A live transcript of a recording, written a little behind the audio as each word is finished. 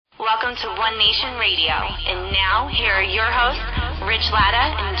welcome to One Nation Radio. And now, here are your hosts, Rich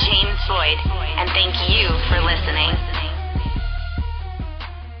Latta and James Boyd. And thank you for listening.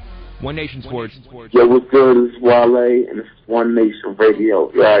 One Nation Sports. Yo, what's good? This is Wale, and this is One Nation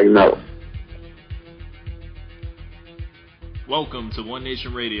Radio. You already know. Welcome to One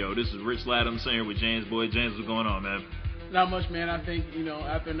Nation Radio. This is Rich Latta. I'm sitting here with James Boyd. James, what's going on, man? Not much, man. I think,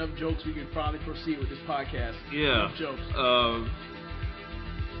 after enough jokes, we can finally proceed with this podcast. Yeah. Enough jokes.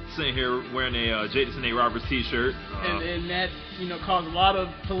 Sitting here wearing a Jada Snake Roberts t-shirt. And that, caused a lot of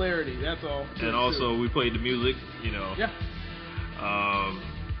hilarity. That's all. And also, we played the music, Yeah.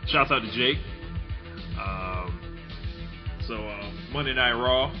 Shouts out to Jake. Monday Night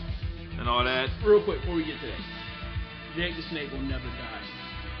Raw and all that. Real quick, before we get to that. Jake the Snake will never die.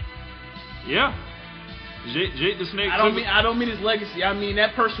 Yeah. Jake the Snake. I don't mean his legacy. I mean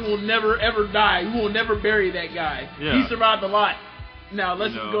that person will never ever die. We will never bury that guy. Yeah. He survived a lot. Now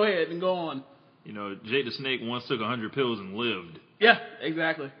let's just go ahead and go on. Jake the Snake once took 100 pills and lived. Yeah,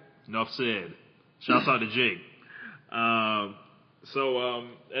 exactly. Enough said. Shouts out to Jake.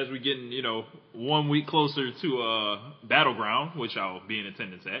 As we getting 1 week closer to Battleground, which I'll be in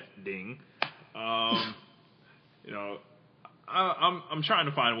attendance at. Ding. I'm trying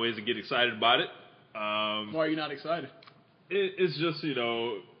to find ways to get excited about it. Why are you not excited? It's just,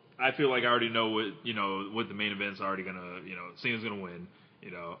 I feel like I already know what the main event's already gonna, Cena's gonna win. I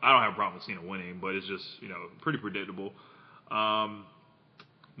don't have a problem with Cena winning, but it's just, pretty predictable.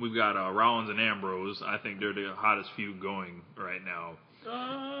 We've got Rollins and Ambrose. I think they're the hottest feud going right now.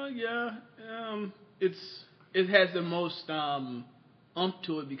 Yeah. It has the most to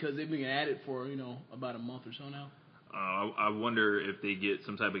it because they've been at it for about a month or so now. I wonder if they get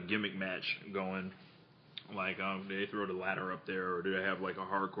some type of gimmick match going, like do they throw the ladder up there, or do they have like a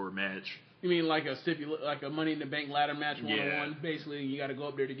hardcore match? You mean like a Money in the Bank ladder match 1-on-1? Yeah. Basically, you got to go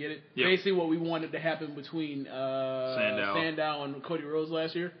up there to get it. Yep. Basically, what we wanted to happen between Sandow and Cody Rhodes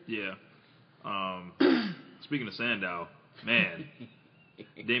last year. Yeah. Speaking of Sandow, man,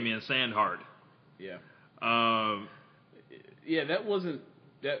 Damian Sandhart. Yeah. That was a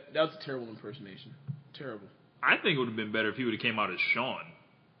terrible impersonation. Terrible. I think it would have been better if he would have came out as Shawn.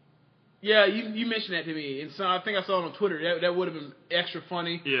 Yeah, you mentioned that to me, and so I think I saw it on Twitter. That would have been extra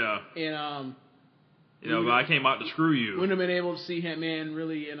funny. Yeah. And but I came out to screw you. Wouldn't have been able to see him, man,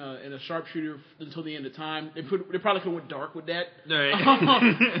 really in a sharpshooter until the end of time. They probably could have went dark with that. Right.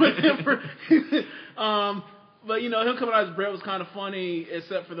 But him coming out as Bret was kind of funny,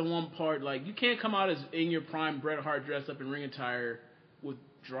 except for the one part. Like, you can't come out as in your prime Bret Hart dressed up in ring attire with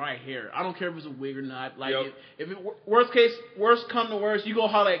dry hair. I don't care if it's a wig or not. Like, yep. if worst come to worst, you go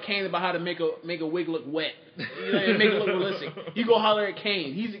holler at Kane about how to make a wig look wet. And make it look realistic. You go holler at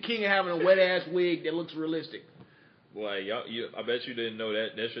Kane. He's the king of having a wet ass wig that looks realistic. Boy, I bet you didn't know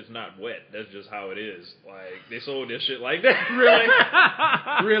that shit's not wet. That's just how it is. Like, they sold this shit like that. Really?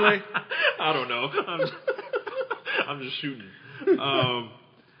 Really? I don't know. I'm just shooting.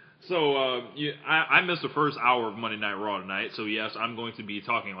 I missed the first hour of Monday Night Raw tonight, so yes, I'm going to be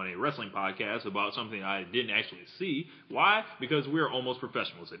talking on a wrestling podcast about something I didn't actually see. Why? Because we're almost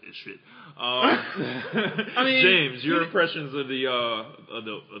professionals at this shit. James, your impressions of the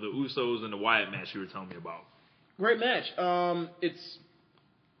Usos and the Wyatt match you were telling me about. Great match.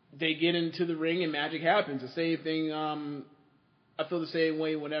 They get into the ring and magic happens. The same thing. I feel the same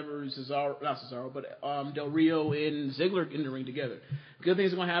way whenever Del Rio and Ziggler get in the ring together. Good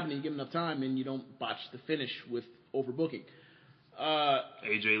things are going to happen if you give enough time and you don't botch the finish with overbooking.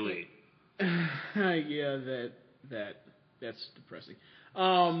 AJ Lee. Yeah, that's depressing.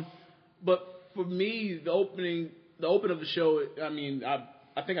 But for me, the open of the show,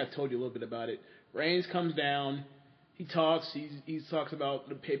 I think I told you a little bit about it. Reigns comes down. He talks. He talks about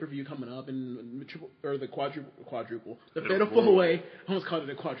the pay-per-view coming up and the quadruple, the fatal four-way. I almost called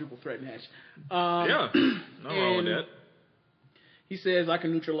it a quadruple threat match. Yeah, nothing wrong with that. He says I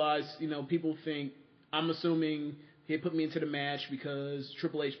can neutralize. People think I'm assuming he put me into the match because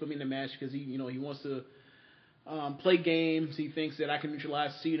Triple H put me in the match because he wants to play games. He thinks that I can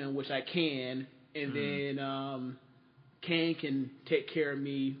neutralize Cena, which I can, and then Kane can take care of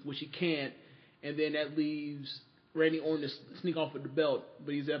me, which he can't, and then that leaves Randy Orton to sneak off with the belt,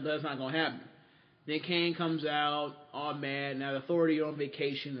 but that's not going to happen. Then Kane comes out all mad. Now the Authority are on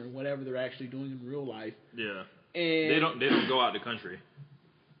vacation or whatever they're actually doing in real life. Yeah, and they don't go out the country.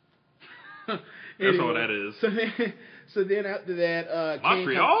 That's all that is. So then after that,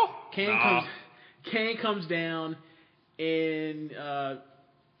 Montreal? Kane comes down, and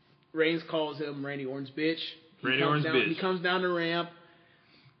Reigns calls him Randy Orton's bitch. He comes down the ramp.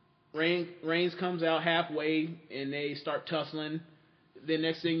 Reigns comes out halfway, and they start tussling. the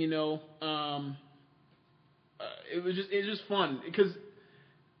next thing you know, it was just fun because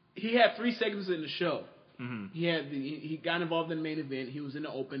he had 3 segments in the show. Mm-hmm. He got involved in the main event. He was in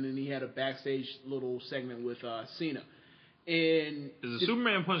the open, and he had a backstage little segment with Cena. And is the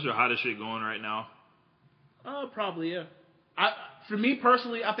Superman Punch the hottest shit going right now? Probably, yeah. For me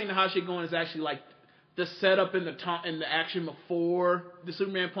personally, I think the hottest shit going is actually like the setup in the action before the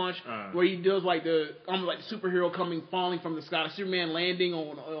Superman Punch, where he does like almost like the superhero falling from the sky, Superman landing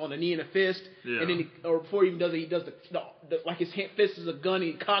on a knee and a fist, and then before he even does it, he does the like his fist is a gun, and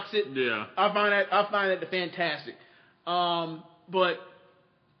he cocks it. Yeah, I find that fantastic. But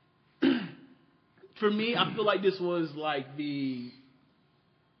for me, I feel like this was like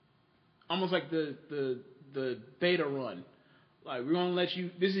almost like the beta run. Like, we're gonna let you.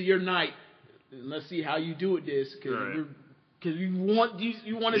 This is your night. And let's see how you do with this, because you want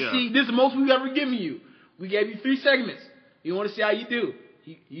to see this is the most we've ever given you. We gave you 3 segments. You want to see how you do.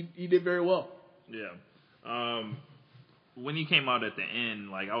 He did very well. Yeah. When he came out at the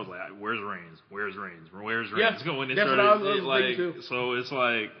end, like I was like, "Where's Reigns? Where's Reigns? Where's Reigns?" Yeah, when it that's started, what I was thinking too. So it's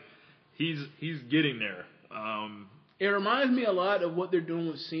like he's getting there. It reminds me a lot of what they're doing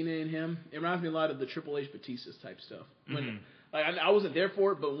with Cena and him. It reminds me a lot of the Triple H Batista type stuff. Like I wasn't there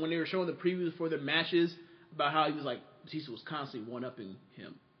for it, but when they were showing the previews for the matches about how he was like Batista was constantly one-upping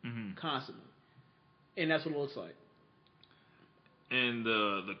him, constantly, and that's what it looks like. And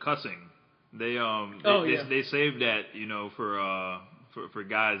the cussing, they saved that, you know, for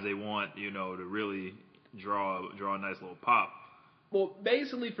guys they want, you know, to really draw a nice little pop. Well,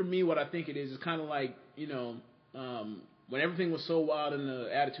 basically for me, what I think it is kind of like, you know, when everything was so wild in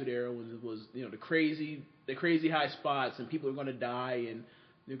the Attitude Era, when it was, you know, the crazy high spots and people are going to die and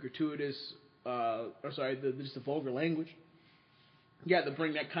the gratuitous, just the vulgar language. You have to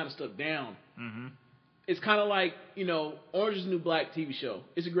bring that kind of stuff down. Mm-hmm. It's kind of like, you know, Orange is the New Black TV show.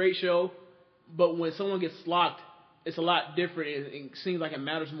 It's a great show, but when someone gets locked, it's a lot different. It seems like it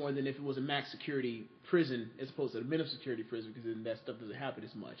matters more than if it was a max security prison as opposed to a minimum security prison, because then that stuff doesn't happen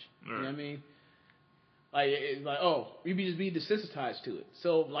as much. Right. You know what I mean? Like, it's like, oh, you just be desensitized to it.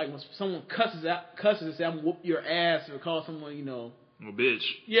 So, like, when someone cusses and say, "I'm gonna whoop your ass," or call someone, you know, a bitch.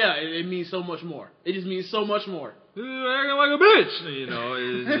 Yeah, it means so much more. It just means so much more. Acting like a bitch, you know.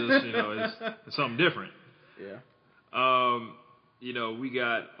 It's just, you know, it's something different. Yeah. You know, we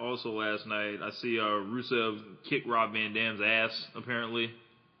got also last night. I see Rusev kick Rob Van Dam's ass. Apparently.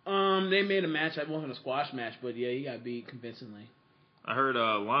 They made a match. It wasn't a squash match, but yeah, he got beat convincingly. I heard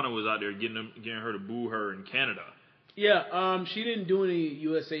Lana was out there getting her to boo her in Canada. Yeah, she didn't do any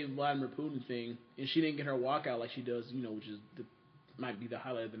USA Vladimir Putin thing, and she didn't get her walkout like she does, you know, which is might be the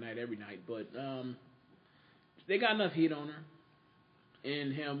highlight of the night every night. But they got enough heat on her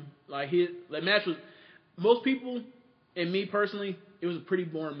and him. Like, the match was, most people and me personally, it was a pretty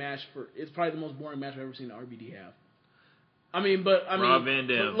boring match. It's probably the most boring match I've ever seen the RVD have. Rob Van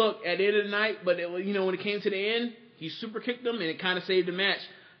Dam. Look, at the end of the night, but you know, when it came to the end, he super kicked him, and it kind of saved the match.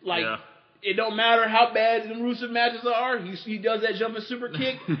 Like, It don't matter how bad the Rusev matches are, he does that jumping super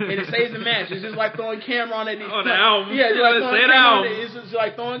kick, and it saves the match. It's just like throwing Cameron at the album. Yeah, it's just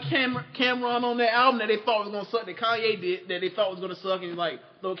like throwing Cameron on the album that they thought was going to suck, that Kanye did, that they thought was going to suck, and like,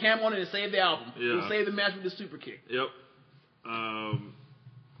 throw Cameron and save the album. Yeah. It'll save the match with the super kick. Yep.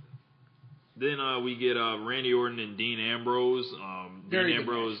 Then we get Randy Orton and Dean Ambrose. Very Dean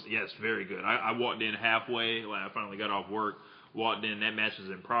good Ambrose, yes, very good. I walked in halfway. Like, I finally got off work. Walked in, that match was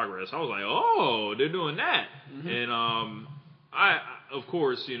in progress. I was like, oh, they're doing that. Mm-hmm. And I, of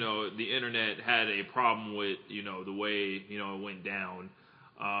course, you know, the internet had a problem with, you know, the way, you know, it went down.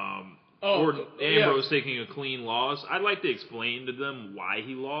 Ambrose taking a clean loss. I'd like to explain to them why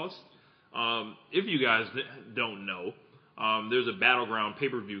he lost. If you guys don't know, there's a Battleground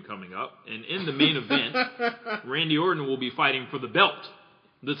pay-per-view coming up, and in the main event, Randy Orton will be fighting for the belt,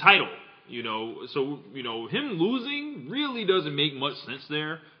 the title. You know, so, you know, him losing really doesn't make much sense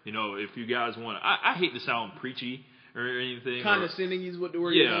there. You know, if you guys want to, I hate to sound preachy or anything. Condescending is what the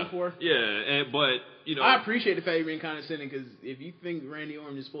word you're going for. Yeah, but, you know. I appreciate the fact you're being condescending, because if you think Randy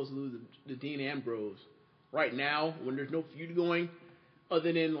Orton is supposed to lose to Dean Ambrose right now, when there's no feud going,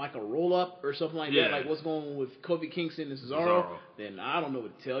 other than like a roll-up or something like that, like what's going on with Kofi Kingston and Cesaro, then I don't know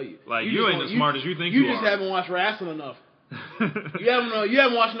what to tell you. Like, you ain't as smart as you think you are. You just haven't watched wrestling enough. You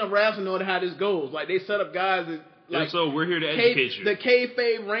haven't watched enough wrestling to know how this goes. Like, they set up guys that, like, so we're here to educate you. The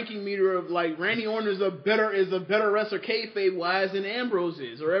kayfabe ranking meter of, like, Randy Orton is a better wrestler kayfabe wise than Ambrose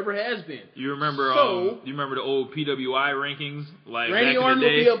is or ever has been. You remember you remember the old PWI rankings? Like, Randy back Orton in the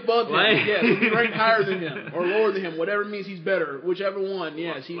day? will be above him. Yeah, he'll be ranked higher than him or lower than him. Whatever means he's better. Whichever one.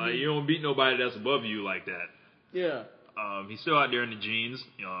 Yes. Like, you don't beat nobody that's above you like that. Yeah. He's still out there in the jeans.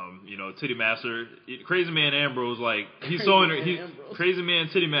 Titty Master, Crazy Man Ambrose, like he's so Crazy Man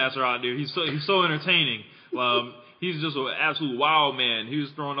Titty Master out there. He's so entertaining. He's just an absolute wild man. He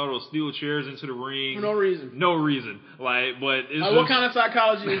was throwing all those steel chairs into the ring for no reason. No reason. But it's what kind of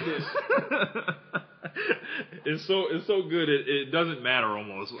psychology is this? It's so good. It doesn't matter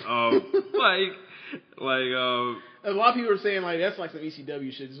almost. A lot of people are saying like that's like some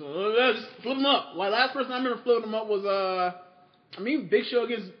ECW shit. Just flip them up. Like last person I remember flipping them up was Big Show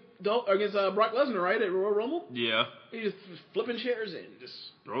against Brock Lesnar, right, at Royal Rumble. Yeah. He just flipping chairs and just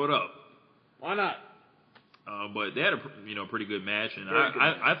throw it up. Why not? But they had a pretty good match, and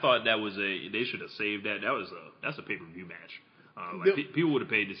I thought they should have saved that. That's a pay-per-view match. People would have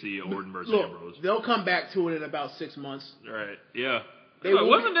paid to see Orton versus Ambrose. They'll come back to it in about 6 months. Right? Yeah.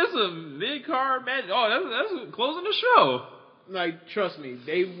 Wasn't this a mid-card match? Oh, that's closing the show. Like, trust me,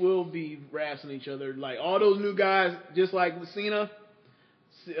 they will be wrestling each other. Like all those new guys, just like with Cena.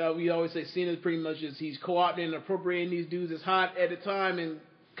 We always say Cena's pretty much he's co-opting and appropriating these dudes that's hot at the time and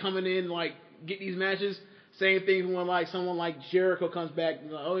coming in like get these matches. Same thing when like someone like Jericho comes back.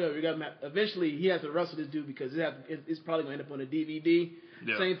 Like, oh yeah, we got. Eventually, he has to wrestle this dude because it's probably going to end up on a DVD.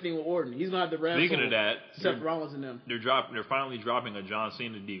 Yeah. Same thing with Orton. He's going to have to wrestle. Speaking of that, Seth Rollins and them. They're finally dropping a John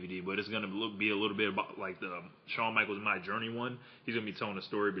Cena DVD, but it's going to be a little bit about like the Shawn Michaels My Journey one. He's going to be telling a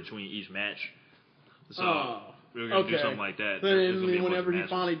story between each match. So we're going to do something like that. Then whenever he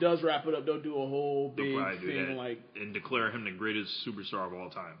finally does wrap it up, they'll do a whole big thing like and declare him the greatest superstar of all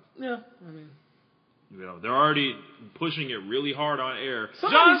time. Yeah, I mean. They're already pushing it really hard on air.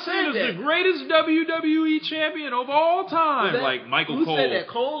 Somebody John Cena's the greatest WWE champion of all time. Like Michael Cole. Who said that,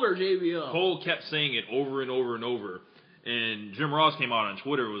 Cole or JBL? Cole kept saying it over and over and over. And Jim Ross came out on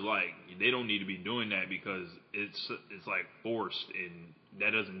Twitter and was like, they don't need to be doing that because it's like forced and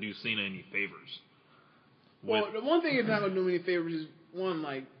that doesn't do Cena any favors. Well, the one thing it's not going to do me any favors is, one,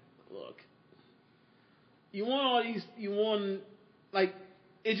 like, look. You want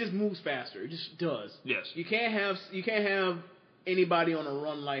it just moves faster. It just does. Yes. You can't have anybody on a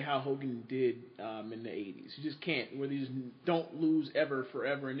run like how Hogan did in the 80s. You just can't. Where they just don't lose ever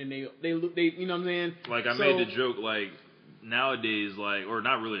forever, and then they you know what I'm saying? Like I made the joke like nowadays, like, or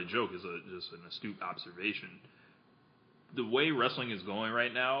not really a joke, it's just an astute observation. The way wrestling is going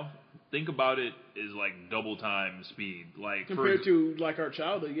right now, think about it is like double time speed. Like compared to like our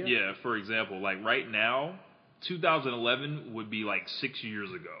childhood, yeah. Yeah, for example, like right now, 2011 would be like 6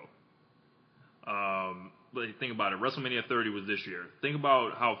 years ago. But think about it. WrestleMania 30 was this year. Think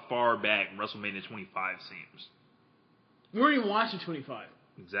about how far back WrestleMania 25 seems. We weren't even watching 25.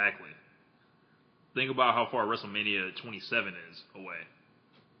 Exactly. Think about how far WrestleMania 27 is away.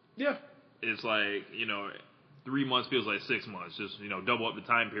 Yeah. It's like, 3 months feels like 6 months. Just, double up the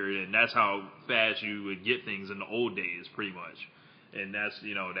time period. And that's how fast you would get things in the old days, pretty much. And that's,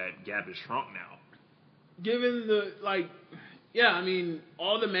 that gap is shrunk now. Given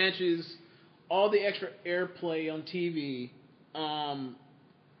all the matches, all the extra airplay on TV, 12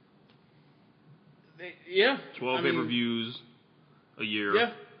 pay-per-views a year.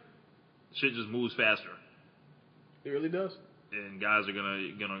 Yeah. Shit just moves faster. It really does. And guys are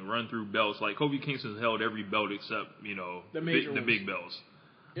gonna run through belts. Like Kofi Kingston's held every belt except, the big belts.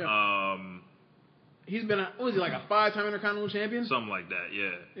 Yeah. He's been like a 5-time Intercontinental Champion? Something like that,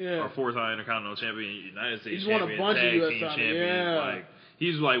 yeah. Or 4-time Intercontinental Champion, United States he's Champion, won a bunch Tag of Team US Champion. yeah. Like,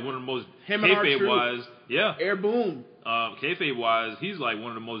 he's like one of the most kayfabe-wise. Yeah. Air Boom. Kayfabe-wise, he's like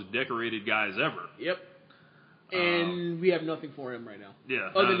one of the most decorated guys ever. Yep. And we have nothing for him right now. Yeah.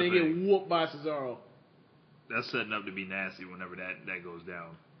 Other than get whooped by Cesaro. That's setting up to be nasty whenever that goes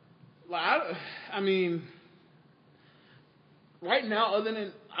down. Like, right now, other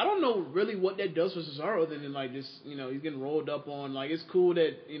than I don't know really what that does for Cesaro, other than like just he's getting rolled up on. Like it's cool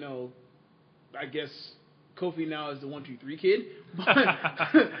that I guess Kofi now is the 1, 2, 3 kid, but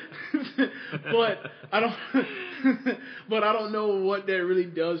I don't know what that really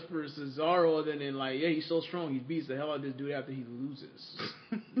does for Cesaro, other than like he's so strong, he beats the hell out of this dude after he loses.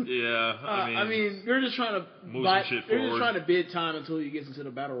 Yeah, I mean they're just trying to bid time until he gets into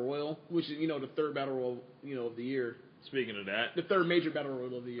the Battle Royal, which is the third Battle Royal of the year. Speaking of that, the third major Battle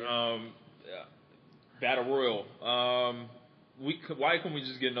Royal of the year. Battle Royal. Why couldn't we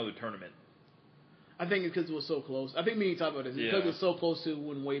just get another tournament? I think it's because it was so close. I think me and you talked about this. Because it's so close to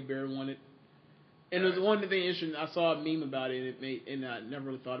when Wade Barrett won it. And there's one thing interesting. I saw a meme about it, and I never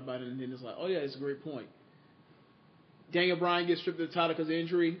really thought about it. And then it's like, oh yeah, it's a great point. Daniel Bryan gets stripped of the title because of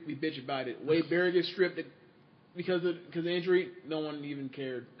injury. We bitch about it. Wade Barrett gets stripped because of injury. No one even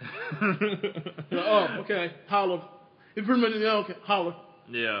cared. Okay, holla. It pretty much okay, holla.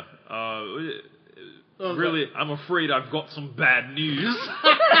 Yeah. Really, I'm afraid I've got some bad news.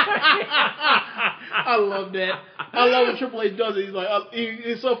 I love that. I love when Triple H does it. He's like,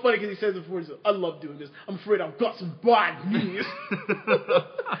 it's so funny because he says it before. He says, I love doing this. I'm afraid I've got some bad news.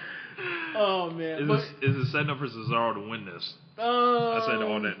 Oh man, Is it setting up for Cesaro to win this? I said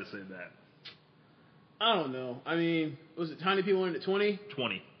all that to say that. I don't know. I mean, was it how many people in it? 20?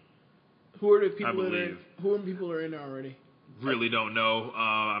 20. Who are the people I believe. Who are the people that are in there already? Really don't know.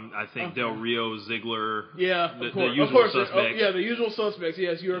 I think Del Rio, Ziggler. Yeah, the of course. usual suspects. Yeah, the usual suspects.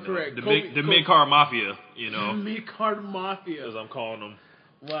 Yes, you are correct. The mid-card mafia, you know. Mid-card mafia. As I'm calling them.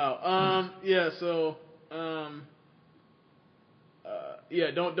 Wow. Yeah. So. Yeah.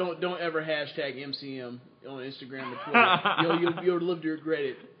 Don't ever hashtag MCM on Instagram or Twitter. You'll live to regret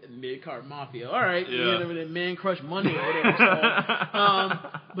it. Mid-card mafia. All right. Yeah. That Man Crush Monday or whatever it's called.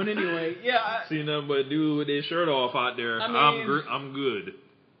 But anyway, yeah. See nothing but dude with their shirt off out there. I mean, I'm good.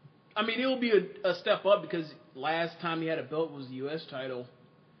 I mean, it will be a step up because last time he had a belt was the U.S. title.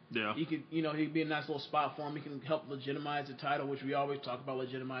 Yeah. He could, he'd be a nice little spot for him. He can help legitimize the title, which we always talk about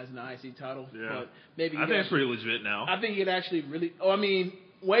legitimizing the IC title. Yeah. But maybe I think it's pretty legit now. I think he'd actually really. Oh, I mean,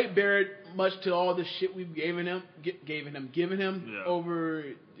 Wade Barrett, much to all the shit we've given him over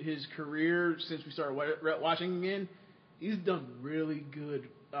his career since we started watching again, he's done really good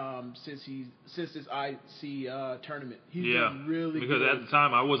since this IC tournament. He's done really because good. At the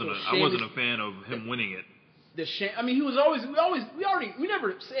time I wasn't a fan of him winning it. I mean, he was always we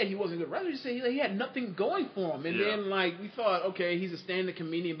never said he wasn't good. Rather, just say he had nothing going for him. And then we thought, okay, he's a stand-up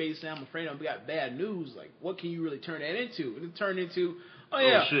comedian. Basically, I'm afraid I've got bad news. Like, what can you really turn that into? And it turned into, oh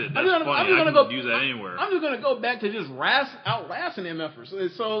shit, that's funny. I can use that anywhere. I'm just gonna go back to just outlasting MFers.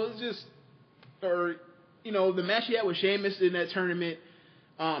 So it's just, the match he had with Sheamus in that tournament,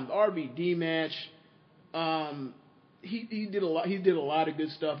 the RVD match, He did a lot. He did a lot of good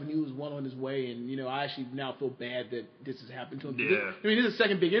stuff, and he was well on his way. And I actually now feel bad that this has happened to him. Yeah. I mean, this is the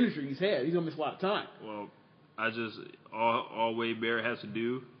second big injury he's had. He's gonna miss a lot of time. Well, all Wade Barrett has to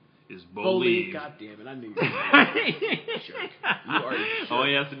do is believe. God damn it! I knew you. You are sure. All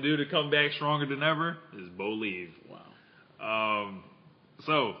he has to do to come back stronger than ever is believe. Wow.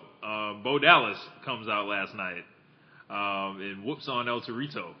 So Bo Dallas comes out last night and whoops on El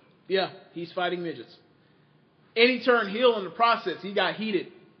Torito. Yeah, he's fighting midgets. And he turned heel in the process. He got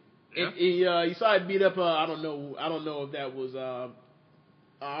heated. Yeah. He started beat up. I don't know if that was.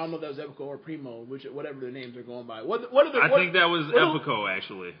 I don't know if that was Epico or Primo, whatever their names are going by. I think that was Epico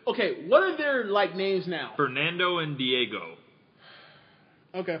actually. Okay, what are their names now? Fernando and Diego.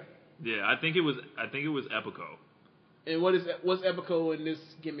 Okay. Yeah, I think it was Epico. And what's Epico in this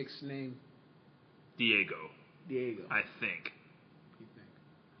gimmick's name? Diego. I think.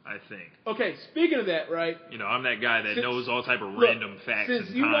 Okay, speaking of that, right? I'm that guy that knows all type of random facts and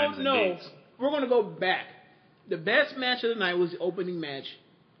times and dates. We're going to go back. The best match of the night was the opening match.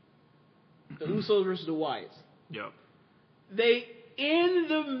 The Usos versus the Wyatts. Yep. They end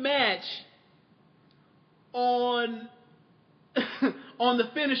the match on the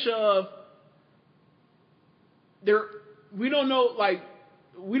finish of we don't know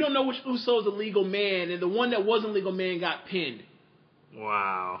which Uso is the legal man, and the one that wasn't legal man got pinned.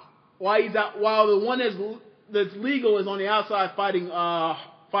 Wow. While the one that's legal is on the outside fighting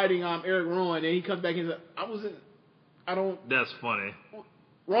Eric Rowan, and he comes back and says, That's funny.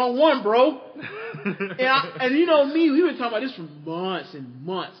 Wrong one, bro. and you know me, we've been talking about this for months and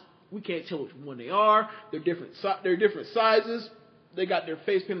months. We can't tell which one they are. They're different sizes. They got their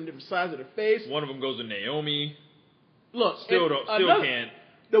face paint on different sides of their face. One of them goes to Naomi. Look, still can't.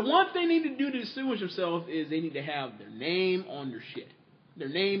 The one thing they need to do to distinguish themselves is they need to have their name on their shit. Their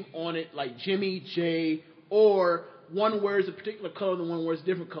name on it, like Jimmy, J, or one wears a particular color, the one wears a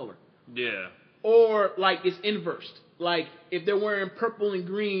different color. Yeah. Or, it's inversed. Like, if they're wearing purple and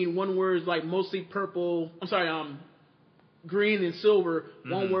green, one wears, mostly purple. Green and silver.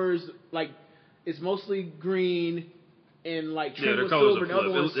 Mm-hmm. One wears, it's mostly green and, trimmed with silver. The other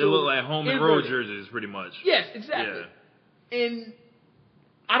one's silver. It look like home and road jerseys, pretty much. Yes, exactly. Yeah. And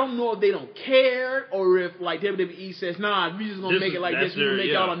I don't know if they don't care or if WWE says, nah, we just gonna make it like this. We're gonna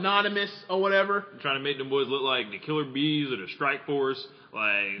make y'all anonymous or whatever. I'm trying to make them boys look like the Killer Bees or the Strike Force.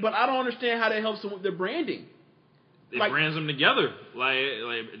 But I don't understand how that helps them with their branding. It brands them together.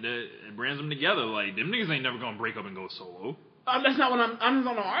 It brands them together. Them niggas ain't never gonna break up and go solo. That's not what I'm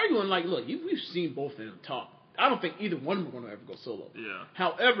just arguing. Look, we've seen both of them talk. I don't think either one of them are gonna ever go solo. Yeah.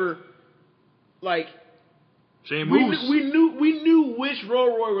 However, Shane Moose. We knew which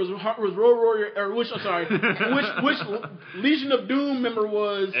Road Warrior was Road Warrior, or which Legion of Doom member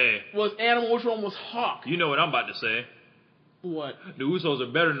was Animal, which one was Hawk. You know what I'm about to say. What? The Usos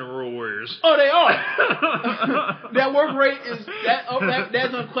are better than the Road Warriors. Oh, they are. That work rate is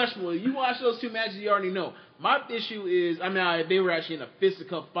that's unquestionable. You watch those two matches, you already know. My issue is, they were actually in a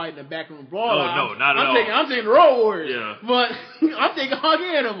fisticuff fight in the backroom brawl. Oh, no, not at all. I'm taking the Road Warriors. Yeah. But I'm taking Hog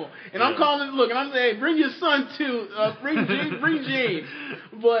Animal. And I'm calling it, look, and I'm saying, bring your son too. Bring James.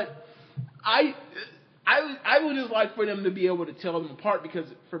 But I would just like for them to be able to tell them apart, because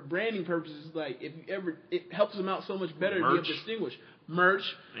for branding purposes, like if you ever, it helps them out so much better to be able to distinguish merch.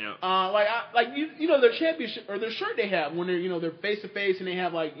 Yeah. Their championship or their shirt they have when they're face to face and they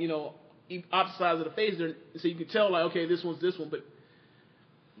have opposite sides of the face, so you can tell okay, this one's this one, but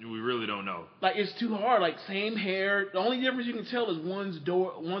we really don't know. It's too hard. Same hair. The only difference you can tell is one's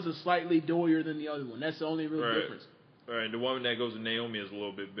a slightly dourier than the other one. That's the only real difference. Right. The woman that goes to Naomi is a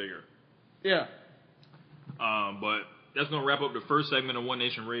little bit bigger. Yeah. But that's going to wrap up the first segment of One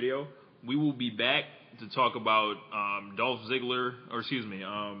Nation Radio. We will be back to talk about Dolph Ziggler,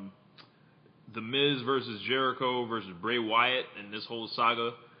 The Miz versus Jericho versus Bray Wyatt and this whole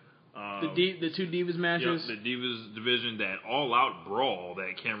saga. The two Divas matches. Yeah, the Divas division, that all-out brawl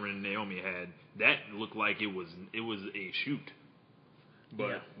that Cameron and Naomi had, that looked like it was a shoot.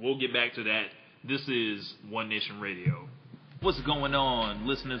 But we'll get back to that. This is One Nation Radio. What's going on,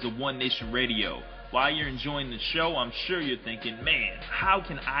 listeners of One Nation Radio? While you're enjoying the show, I'm sure you're thinking, man, how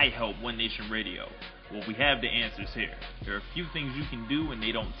can I help One Nation Radio? Well, we have the answers here. There are a few things you can do, and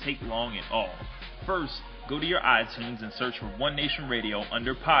they don't take long at all. First, go to your iTunes and search for One Nation Radio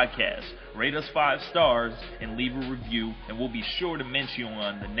under Podcasts. Rate us 5 stars and leave a review, and we'll be sure to mention you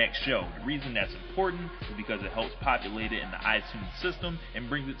on the next show. The reason that's important is because it helps populate it in the iTunes system and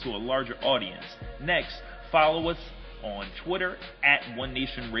brings it to a larger audience. Next, follow us on Twitter at One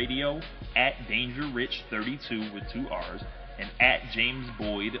Nation Radio, at DangerRich32 with 2 R's, and at James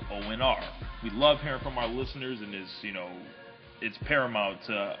Boyd ONR. We love hearing from our listeners, and it's paramount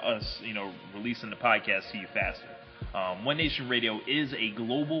to us, releasing the podcast to you faster. One Nation Radio is a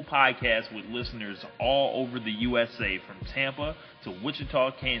global podcast with listeners all over the USA, from Tampa to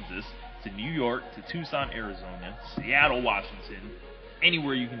Wichita, Kansas, to New York, to Tucson, Arizona, Seattle, Washington,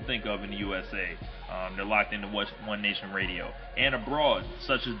 anywhere you can think of in the USA. They're locked into One Nation Radio. And abroad,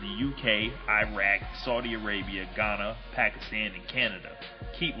 such as the UK, Iraq, Saudi Arabia, Ghana, Pakistan, and Canada.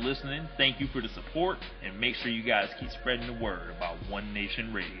 Keep listening. Thank you for the support. And make sure you guys keep spreading the word about One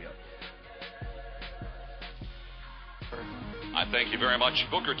Nation Radio. I thank you very much.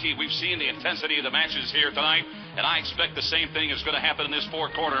 Booker T, we've seen the intensity of the matches here tonight, and I expect the same thing is going to happen in this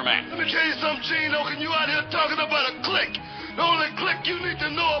four-quarter match. Let me tell you something, Gene Oken. You out here talking about a clique. The only clique you need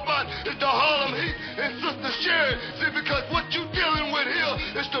to know about is the Harlem Heat and Sister Sherry. See, because what you dealing with here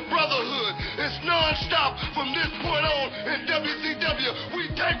is the brotherhood. It's non-stop from this point on in WCW.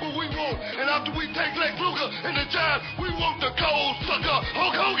 We take what we want, and after we take Lex Luger and the Giant, we want the cold sucker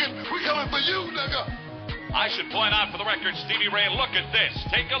Hulk Hogan. We coming for you, nigga. I should point out for the record, Stevie Ray, look at this.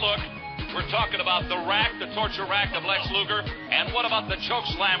 Take a look. We're talking about the rack, the torture rack of Lex Luger, and what about the choke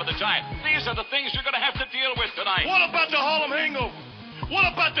slam of the Giant? These are the things you're going to have to deal with tonight. What about the Harlem Hangover? What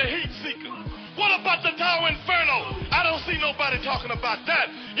about the Heat Seeker? What about the Tower Inferno? I don't see nobody talking about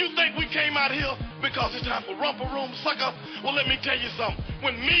that. You think we came out here because it's time for romper room, sucker? Well, let me tell you something.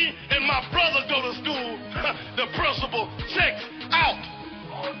 When me and my brother go to school, the principal checks out.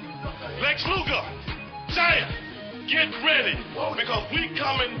 Lex Luger, Giant, get ready, because we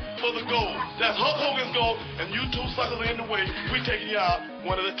coming for the gold. That's Hulk Hogan's gold, and you two suckers are in the way. We taking you out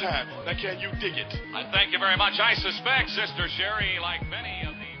one at a time. Now, can you dig it? I thank you very much. I suspect Sister Sherry, like many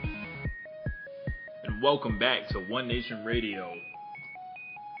of the... And welcome back to One Nation Radio.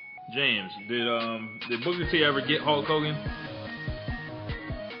 James, did Booker T ever get Hulk Hogan?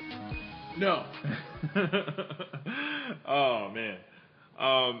 No. Oh, man.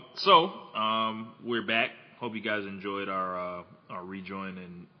 We're back. Hope you guys enjoyed our rejoin,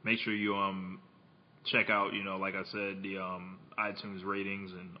 and make sure you check out, like I said, the iTunes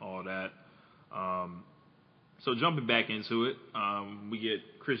ratings and all that. So jumping back into it, we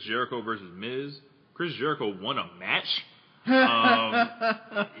get Chris Jericho versus Miz. Chris Jericho won a match.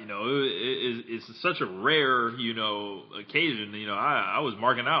 It's such a rare, occasion. I was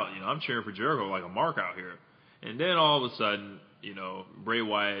marking out. I'm cheering for Jericho like a mark out here, and then all of a sudden, Bray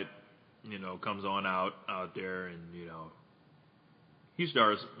Wyatt, comes on out there, and he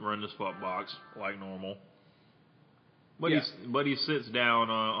starts running his fuck box like normal. But he sits down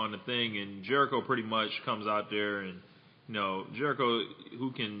on the thing, and Jericho pretty much comes out there, and Jericho,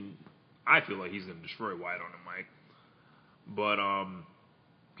 I feel like he's gonna destroy Wyatt on the mic, but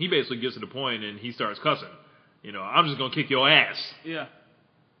he basically gets to the point and he starts cussing. I'm just gonna kick your ass. Yeah.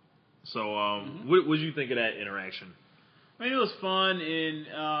 So what did you think of that interaction? I mean, it was fun, and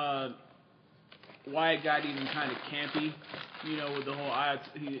Wyatt got even kind of campy, with the whole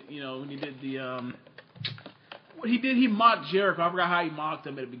when he did the what he did, he mocked Jericho. I forgot how he mocked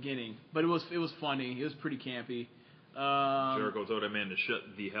him at the beginning, but it was funny. It was pretty campy. Jericho told that man to shut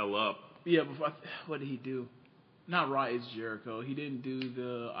the hell up. Yeah, what did he do? Not Raw is Jericho. He didn't do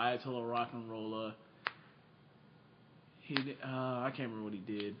the Ayatollah Rock and Roller. I can't remember what he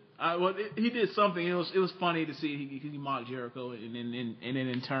did. He did something. It was funny to see he mocked Jericho, and then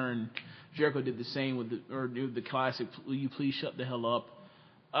in turn, Jericho did the same with the classic. Will you please shut the hell up?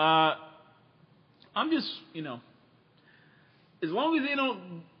 I'm just as long as they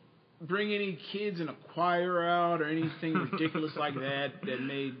don't bring any kids in a choir out or anything ridiculous like that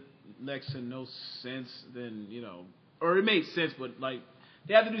made next to no sense, then or it made sense, but like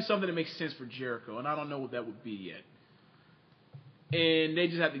they have to do something that makes sense for Jericho, and I don't know what that would be yet. And they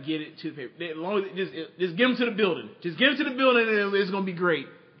just have to get it to the paper. As long as just get them to the building. Just get them to the building, and it's gonna be great.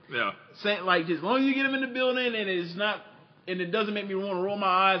 Yeah. Like just as long as you get them in the building, and it doesn't make me want to roll my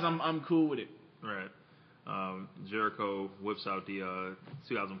eyes, I'm cool with it. Right. Jericho whips out the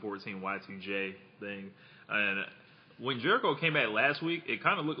 2014 Y2J thing, and when Jericho came back last week, it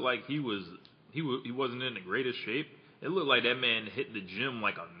kind of looked like he wasn't in the greatest shape. It looked like that man hit the gym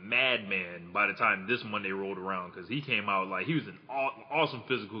like a madman by the time this Monday rolled around, because he came out like he was in awesome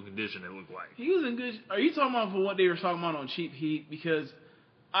physical condition, it looked like. He was in good... Are you talking about for what they were talking about on Cheap Heat? Because,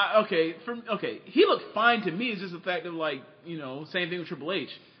 he looked fine to me. It's just the fact of like, same thing with Triple H.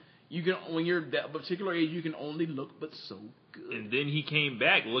 When you're that particular age, you can only look but so good. And then he came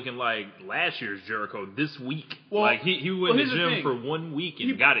back looking like last year's Jericho this week. Well, like he went to the gym for 1 week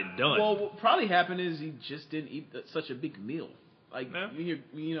and got it done. Well, what probably happened is he just didn't eat such a big meal. Like your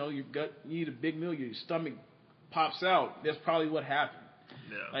gut, you eat a big meal, your stomach pops out. That's probably what happened.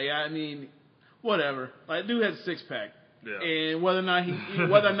 Yeah. Like I mean, whatever. Like dude has a 6-pack. Yeah. And whether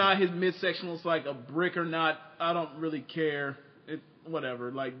or not his midsection looks like a brick or not, I don't really care.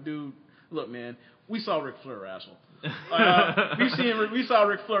 Whatever, like, dude, look, man, we saw Ric Flair wrestle. We saw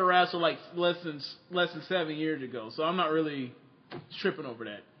Ric Flair wrestle like less than 7 years ago, so I'm not really tripping over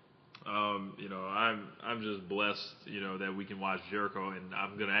that. I'm just blessed, that we can watch Jericho, and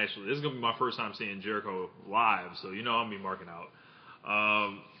I'm gonna this is gonna be my first time seeing Jericho live, so I'm gonna be marking out.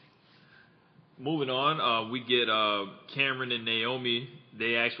 Moving on, we get Cameron and Naomi.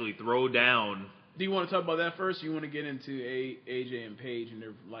 They actually throw down. Do you want to talk about that first, or you want to get into AJ and Paige, and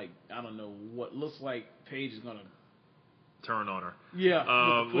they're like, I don't know, what looks like Paige is going to turn on her? Yeah.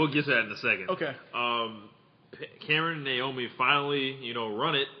 We'll get to that in a second. Okay. Cameron and Naomi finally,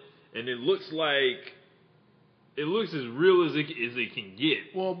 run it, and it looks as real as it can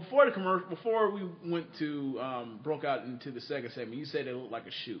get. Well, before we went to, broke out into the second segment, you said it looked like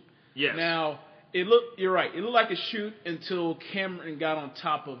a shoot. Yes. Now, you're right. It looked like a shoot until Cameron got on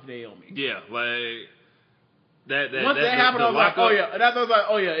top of Naomi. Yeah, like that. Once that happened, I was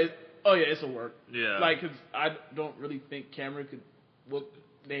like, it's a work. Yeah. Like, cause I don't really think Cameron could whoop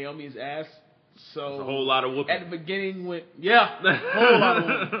Naomi's ass. So it's a whole lot of whooping. At the beginning, a whole lot of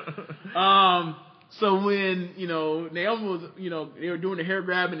whooping. So when, Naomi was, they were doing the hair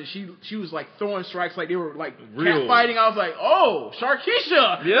grabbing and she was like throwing strikes like they were like cat fighting. I was like, oh,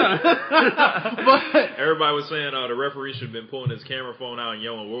 Sharkeisha. Yeah. But everybody was saying the referee should have been pulling his camera phone out and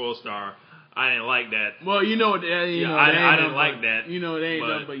yelling World Star. I didn't like that. Well, I didn't like that. It ain't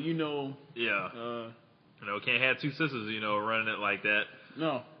nothing, but Yeah. Can't have two sisters, running it like that.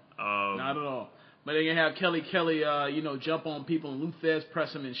 No. Not at all. But they can have Kelly, jump on people and Lou Thesz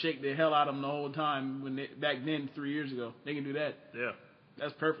press them and shake the hell out of them the whole time back then 3 years ago. They can do that. Yeah.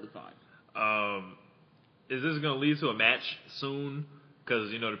 That's perfectly fine. Is this going to lead to a match soon? Because,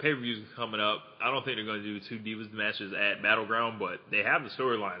 the pay-per-view's coming up. I don't think they're going to do two Divas matches at Battleground, but they have the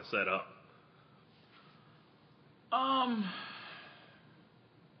storyline set up.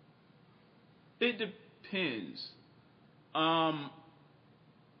 It depends.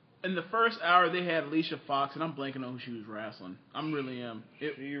 In the first hour, they had Alicia Fox, and I'm blanking on who she was wrestling. I really am.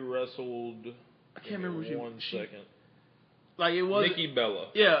 She wrestled. I can't remember who one second. Like it was Nikki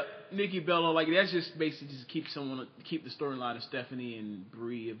Bella. Yeah, Nikki Bella. Like that's just basically just keep the storyline of Stephanie and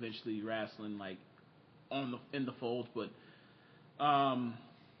Brie eventually wrestling like in the fold. But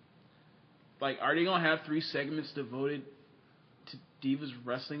like, are they gonna have 3 segments devoted to Divas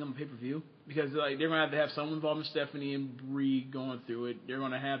wrestling on pay-per-view? Because like they're gonna have to have someone involving Stephanie and Brie going through it. They're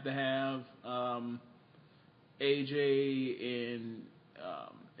gonna have AJ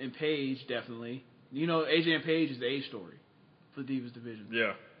and Paige definitely. AJ and Paige is the A story for the Divas division.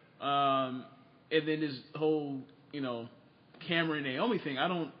 Yeah. And then this whole Cameron and Naomi thing. I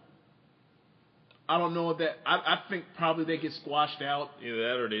I don't know if that. I think probably they get squashed out. Either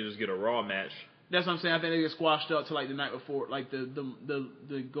that or they just get a Raw match. That's what I'm saying. I think they get squashed out to like the night before, like the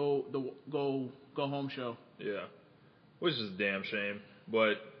go home show. Yeah, which is a damn shame.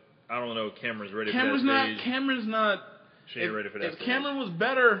 But I don't know. Cameron's ready Cameron's for that stage. Cameron's not. She ain't ready for that If stage. Cameron was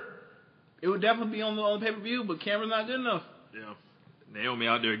better, it would definitely be on the pay-per-view. But Cameron's not good enough. Yeah, Naomi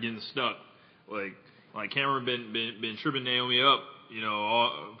out there getting stuck. Like Cameron been tripping Naomi up,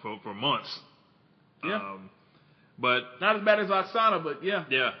 all for months. Yeah. But Not as bad as Oksana, but yeah.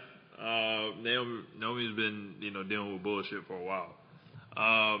 yeah, Naomi's been dealing with bullshit for a while.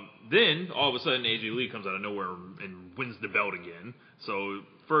 Then all of a sudden AJ Lee comes out of nowhere and wins the belt again. So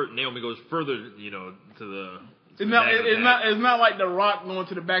Naomi goes further, to the. It's not like The Rock going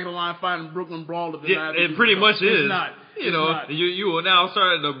to the back of the line fighting Brooklyn Brawler. Yeah, it pretty much is. It's not. You will now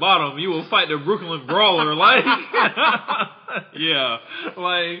start at the bottom. You will fight the Brooklyn Brawler, like yeah,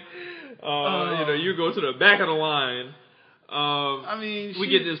 like you go to the back of the line. I mean, we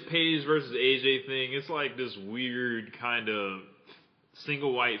get this Paige versus AJ thing. It's like this weird kind of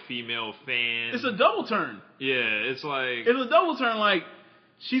single white female fan. It's a double turn. Yeah, it's like It's a double turn. Like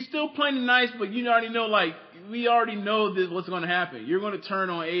she's still playing nice, but you already know. Like we already know what's going to happen. You're going to turn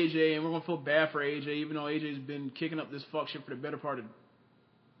on AJ, and we're going to feel bad for AJ, even though AJ's been kicking up this fuck shit for the better part of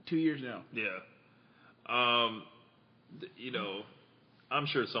 2 years now. Yeah. I'm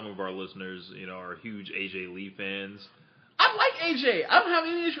sure some of our listeners, are huge AJ Lee fans. I like AJ. I don't have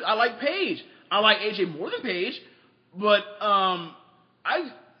any issue. I like Paige. I like AJ more than Paige, but I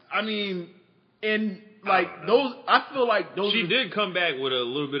mean, and like those, I feel like those. She did come back with a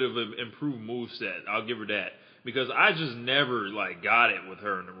little bit of an improved moveset. I'll give her that because I just never got it with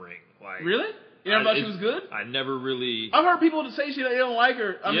her in the ring. Like really. You never thought she was good? I never really. I've heard people say they don't like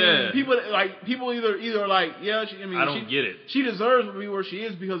her. I Yeah. mean, people either like, yeah. I don't get it. She deserves to be where she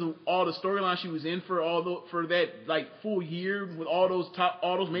is because of all the storylines she was in for that like full year with all those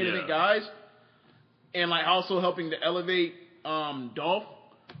main event guys, and like also helping to elevate Dolph.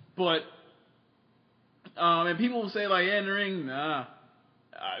 But and people will say like, yeah, in the ring, nah.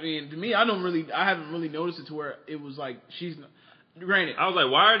 I mean, to me, I haven't really noticed it to where it was like she's. Granted, I was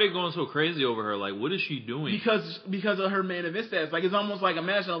like, why are they going so crazy over her? Like, what is she doing? Because of her main event stats. Like, it's almost like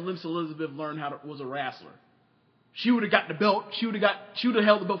imagine if Elizabeth learned was a wrestler. She would have got the belt. She would have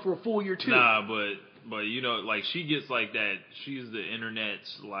held the belt for a full year too. Nah, but like she gets like that. She's the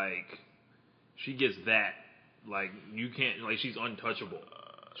internet's like, she gets that. Like you can't she's untouchable.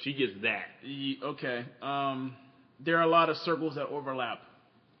 She gets that. Okay. There are a lot of circles that overlap,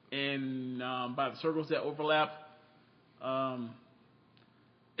 and by the circles that overlap.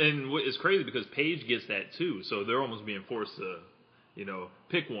 And it's crazy because Paige gets that too, so they're almost being forced to,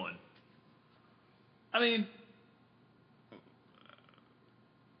 pick one. I mean,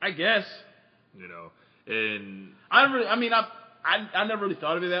 I guess. And I never really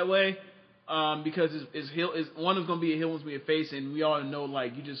thought of it that way, because it's one is going to be a heel, one's going to be a face, and we all know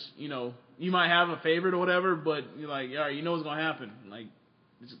like you just you might have a favorite or whatever, but you're like all right, what's going to happen. Like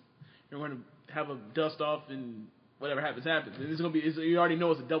you're going to have a dust off and. Whatever happens, happens. And it's gonna be. You already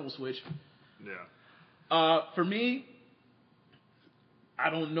know it's a double switch. Yeah. For me, I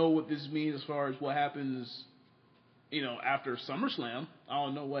don't know what this means as far as what happens. After SummerSlam, I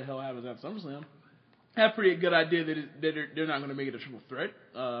don't know what hell happens after SummerSlam. I have a pretty good idea that they're not going to make it a triple threat.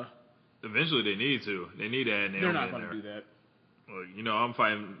 Eventually, they need to. They need to add Naomi. They're not going to do that. Well, I'm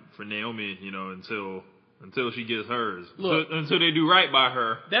fighting for Naomi. Until she gets hers. Look, until they do right by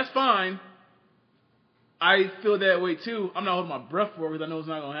her. That's fine. I feel that way too. I'm not holding my breath for her because I know it's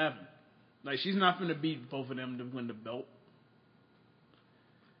not going to happen. Like she's not going to beat both of them to win the belt.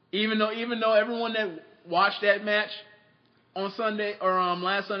 Even though everyone that watched that match on Sunday or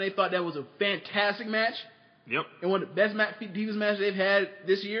last Sunday thought that was a fantastic match. Yep. And one of the best Divas matches they've had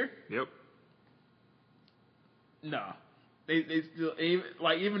this year. Yep. Nah. They still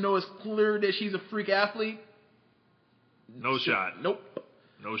even though it's clear that she's a freak athlete. No shot. Nope.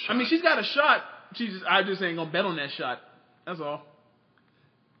 No shot. I mean, she's got a shot. I just ain't gonna bet on that shot. That's all.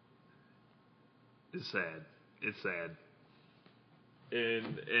 It's sad. It's sad.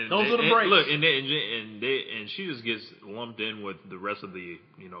 And those are the breaks. Look, and she just gets lumped in with the rest of the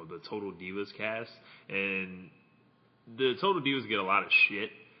the Total Divas cast, and the Total Divas get a lot of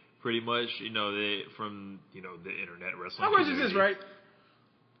shit, pretty much. From the internet wrestling. How much is this, right?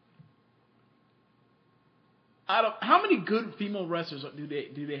 How many good female wrestlers do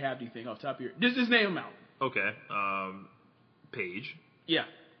they have? Do you think off the top of your? Just name them out. Okay. Paige. Yeah.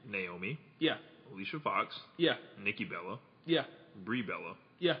 Naomi. Yeah. Alicia Fox. Yeah. Nikki Bella. Yeah. Brie Bella.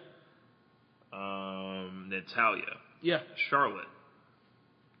 Yeah. Natalia. Yeah. Charlotte.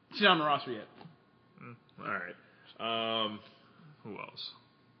 She's not on the roster yet. All right. Who else?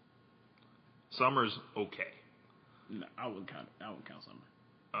 Summer's okay. No, I wouldn't count Summer.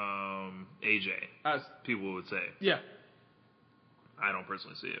 AJ. People would say. Yeah. I don't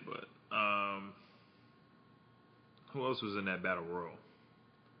personally see it, but who else was in that battle royal?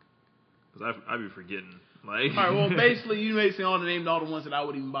 Because I'd be forgetting. Like, all right. Well, basically, you basically named all the ones that I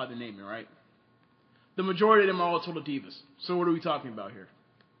wouldn't even bother naming, right? The majority of them are all total divas. So what are we talking about here?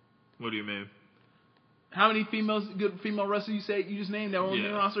 What do you mean? How many good female wrestlers you just named that were on the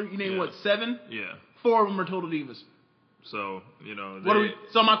main roster? You named what, 7? Yeah. 4 of them are total divas. So, you know.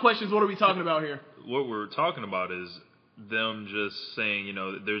 So my question is, what are we talking about here? What we're talking about is them just saying, you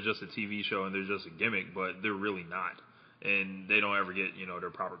know, they're just a TV show and they're just a gimmick, but they're really not. And they don't ever get, you know, their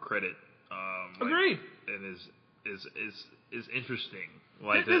proper credit. Agreed. And it's interesting.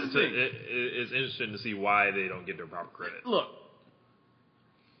 Like, it's interesting to see why they don't get their proper credit. Look,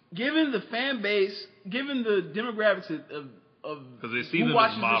 given the fan base, given the demographics of they see who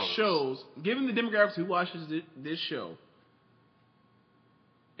watches these shows, given the demographics who watches this show,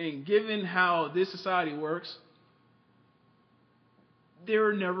 and given how this society works,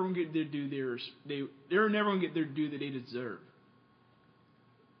 they're never gonna get their due. They're never gonna get their due that they deserve.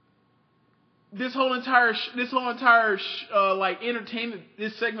 This whole entire like entertainment,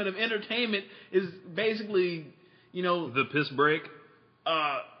 this segment of entertainment is basically, you know, the piss break.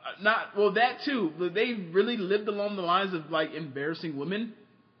 That too, but they really lived along the lines of like embarrassing women.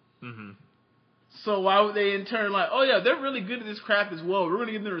 Mm-hmm. So why would they in turn like, oh yeah, they're really good at this craft as well. We're going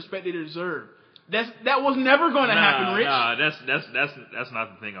to give them the respect they deserve. That was never going to happen, Rich. Nah, that's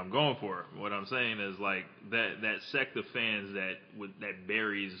not the thing I'm going for. What I'm saying is like that sect of fans that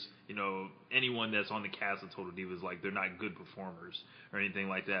buries, you know, anyone that's on the cast of Total Divas, like they're not good performers or anything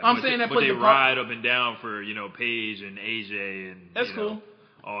like that. But they ride up and down for, you know, Paige and AJ and that's cool.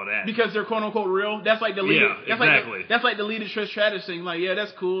 All that because they're quote unquote real. That's like the leader. Yeah, exactly. That's like the leader Trish Stratus thing. Like, yeah,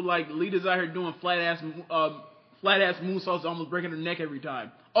 that's cool. Like Lita's out here doing flat ass moonsaults, almost breaking her neck every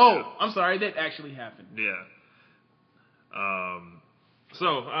time. Oh, yeah. I'm sorry, that actually happened. Yeah.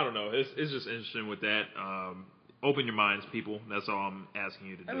 So I don't know. It's just interesting with that. Open your minds, people. That's all I'm asking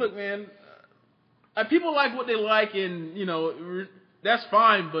you to do. And look, man, people like what they like, and you know that's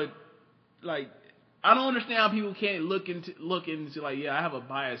fine. But like, I don't understand how people can't look into like, yeah, I have a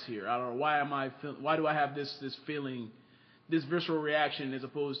bias here. I don't know why do I have this feeling, this visceral reaction, as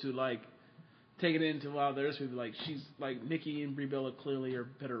opposed to like taking it into there's people like she's like Nikki and Brie Bella clearly are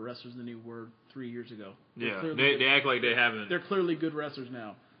better wrestlers than they were 3 years ago. Yeah, they act like they haven't. They're clearly good wrestlers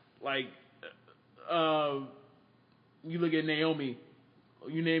now. Like, you look at Naomi.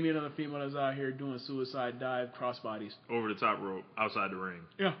 You name me another female that's out here doing suicide dive crossbodies over the top rope outside the ring.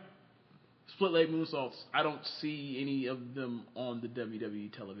 Yeah. Split leg moonsaults. I don't see any of them on the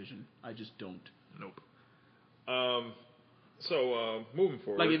WWE television. I just don't. Nope. So moving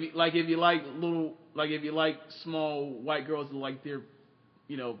forward, if you like small white girls that like they're,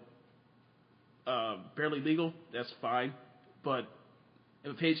 you know, barely legal, that's fine. But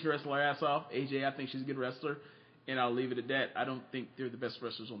if Paige can wrestle her ass off, AJ, I think she's a good wrestler, and I'll leave it at that. I don't think they're the best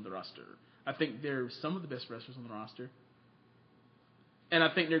wrestlers on the roster. I think they're some of the best wrestlers on the roster. And I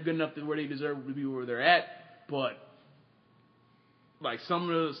think they're good enough to where they deserve to be where they're at, but like some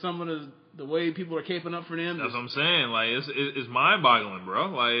of the way people are caping up for them. That's what I'm saying. Like it's mind-boggling, bro.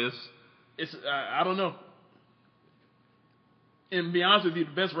 Like it's I don't know. And to be honest with you,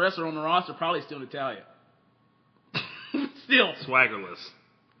 the best wrestler on the roster probably still Natalya. Still swaggerless.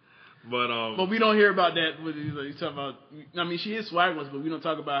 But we don't hear about that. You talk about. I mean, she is swaggerless, but we don't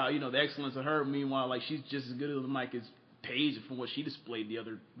talk about, you know, the excellence of her. Meanwhile, like she's just as good on the mic as Paige from what she displayed the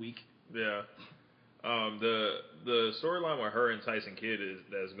other week. Yeah. The storyline with her and Tyson Kidd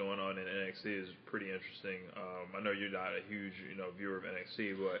that's going on in NXT is pretty interesting. I know you're not a huge, you know, viewer of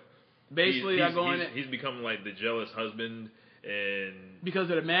NXT, but basically he's become like the jealous husband, and because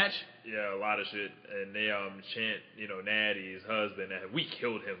of the match. Yeah, a lot of shit, and they chant, you know, Natty's husband, and we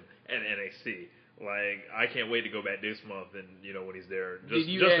killed him at NXT. Like, I can't wait to go back this month, and you know when he's there, just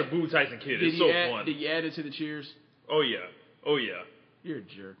to boo Tyson Kidd. It's so fun. Did you add it to the cheers? Oh yeah. You're a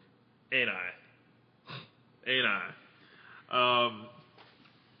jerk. Ain't I?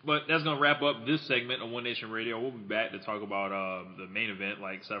 But that's gonna wrap up this segment of One Nation Radio. We'll be back to talk about the main event,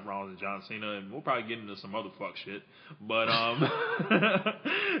 like Seth Rollins and John Cena, and we'll probably get into some other fuck shit. But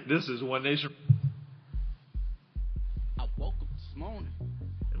this is One Nation. I woke up this morning.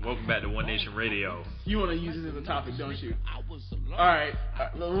 And welcome back to One Nation Radio. You want to use this as a topic, don't you? All right,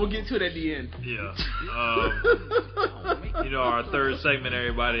 we'll get to it at the end. Yeah. You know, our third segment,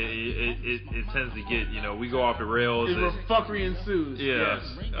 everybody, it tends to get, you know, we go off the rails. It's where fuckery ensues. Yeah.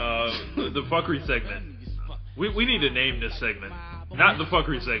 Yes. The fuckery segment. We need to name this segment, not the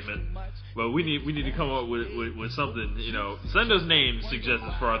fuckery segment, but we need to come up with something. You know, send us name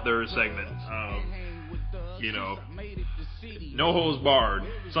suggestions for our third segment. You know, no holds barred.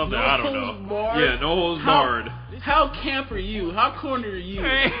 Something I don't know. Barred? Yeah, no holds barred. How camp are you? How corny are you?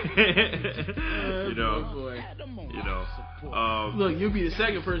 You know. Oh, boy. You know. Look, you'll be the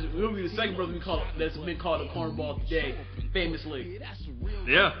second person. You'll be the second person that's been called a cornball today, famously.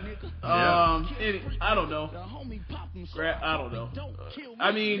 Yeah. I don't know. I don't know.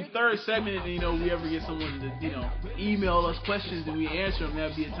 I mean, third segment, you know, we ever get someone to, you know, email us questions and we answer them,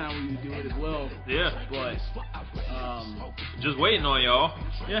 that'd be a time where we would do it as well. Yeah. But, just waiting on y'all.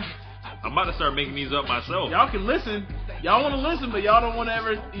 yeah. I'm about to start making these up myself. Y'all can listen. Y'all want to listen, but y'all don't want to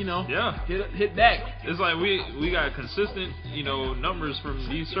ever, you know, hit back. It's like we got consistent, you know, numbers from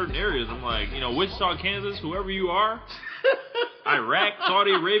these certain areas. I'm like, you know, Wichita, Kansas, whoever you are, Iraq,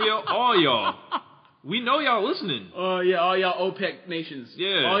 Saudi Arabia, all y'all. We know y'all listening. Yeah, all y'all OPEC nations.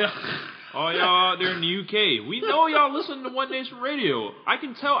 Yeah. All y'all out there in the UK. We know y'all listen to One Nation Radio. I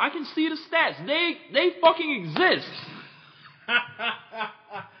can tell. I can see the stats. They fucking exist.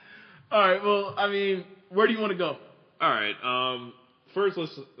 All right. Well, I mean, where do you want to go? All right. First,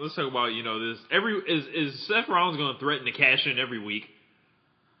 let's talk about, you know, this. Is Seth Rollins going to threaten to cash in every week?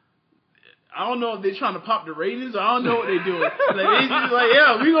 I don't know if they're trying to pop the ratings. I don't know what they're doing. They just like,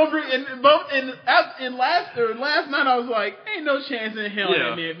 yeah, we gonna bring in last night. I was like, ain't no chance in hell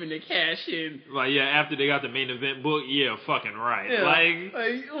that man finna cash in. Like, yeah, after they got the main event book, yeah, fucking right.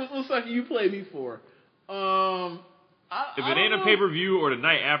 Yeah, what sucker you play me for? If it ain't a pay-per-view or the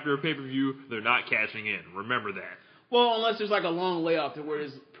night after a pay-per-view, they're not cashing in. Remember that. Well, unless there's like a long layoff to where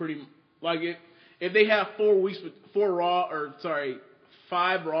it's pretty like if they have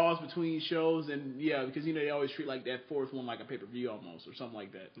 5 Raws between shows, and yeah, because you know they always treat like that fourth one like a pay-per-view almost or something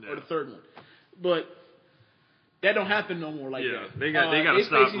like that, or the third one. But that don't happen no more like that. They got to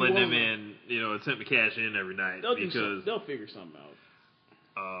stop letting them in, you know, attempt to cash in every night because they'll figure something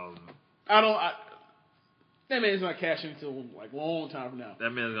out. That man's not cashing until like long time from now.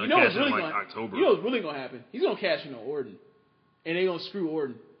 That man's gonna cash in like October. You know what's really gonna happen? He's gonna cash in on Orton, and they gonna screw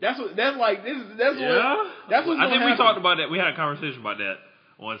Orton. I think we talked about that. We had a conversation about that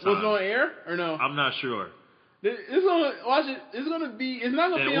one time. Was it on air or no? I'm not sure. It's gonna watch it. It's gonna be. It's not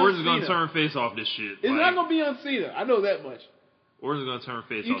gonna be on Cena. Orton's gonna turn face off this shit. It's not gonna be on Cena. I know that much. Orton's gonna turn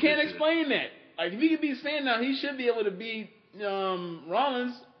face off. You can't explain that. Like if he could beat Cena now, he should be able to beat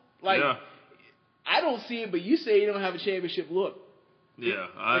Rollins. I don't see it, but you say you don't have a championship look. Yeah,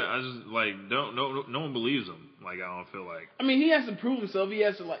 I just like no one believes him. Like I don't feel like. I mean, he has to prove himself. He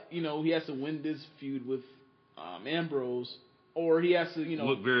has to he has to win this feud with Ambrose, or he has to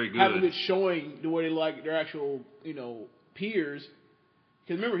look very good, have a good showing the way they like their actual peers.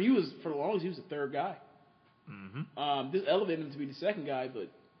 Because remember, for the longest he was the third guy. Mm-hmm. This elevated him to be the second guy, but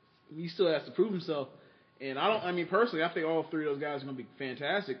he still has to prove himself. And personally, I think all three of those guys are going to be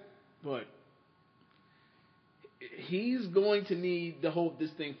fantastic, but he's going to need to hold this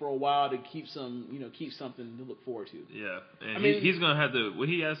thing for a while to keep something to look forward to. Yeah, and he's going to have to. What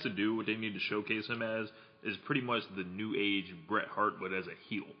he has to do, what they need to showcase him as, is pretty much the new age Bret Hart, but as a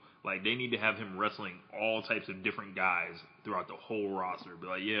heel. Like they need to have him wrestling all types of different guys throughout the whole roster. Be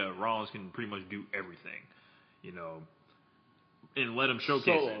like, yeah, Rollins can pretty much do everything, and let him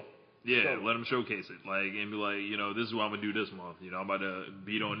showcase it. Yeah, let him showcase it. Like, and be like, this is what I'm going to do this month. I'm about to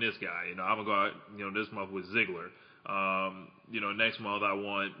beat on this guy. I'm going to go out, this month with Ziggler. Next month I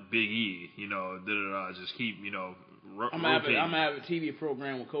want Big E. Just keep, I'm going to have a TV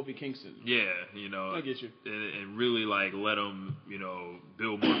program with Kofi Kingston. Yeah, I get you. And really, like, let him,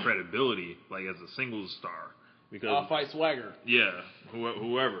 build more credibility, like, as a singles star. Because I'll fight Swagger. Yeah,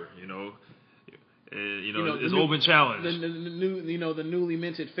 whoever, it's open challenge. The newly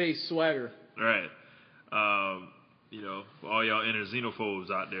minted face Swagger. Right. All y'all inner xenophobes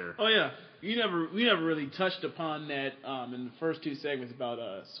out there. Oh yeah, we never really touched upon that in the first two segments about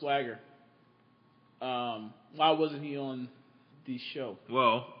Swagger. Why wasn't he on the show?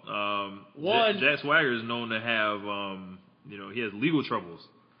 Well, Jack Swagger is known to have he has legal troubles.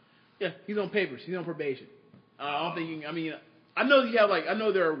 Yeah, he's on papers. He's on probation. I don't think. I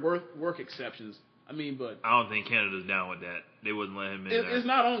know there are work exceptions. But I don't think Canada's down with that. They wouldn't let him in there. It's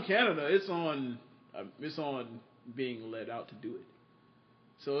not on Canada. It's on being let out to do it.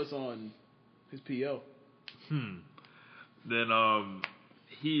 So it's on his PO. Then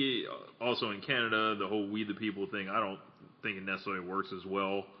he also in Canada, the whole We the People thing, I don't think it necessarily works as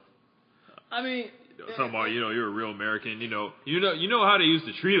well. Talking about, you're a real American. You know how they used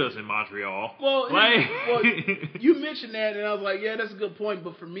to treat us in Montreal. Well, like, you mentioned that, and I was like, yeah, that's a good point.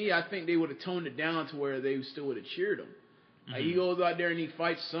 But for me, I think they would have toned it down to where they still would have cheered him. Like, he goes out there and he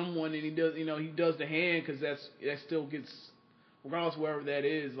fights someone, and he does the hand because that still gets, regardless of wherever that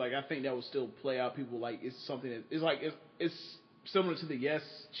is. Like, I think that would still play out. People like it's something that it's similar to the yes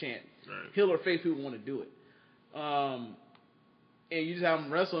chant. Right. Heel or face, people want to do it. And you just have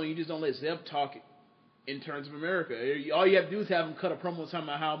them wrestle, and you just don't let Zeb talk in terms of America. All you have to do is have him cut a promo talking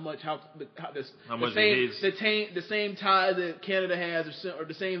about the same ties that Canada has, or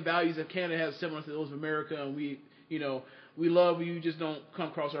the same values that Canada has, similar to those of America, and we love you, just don't come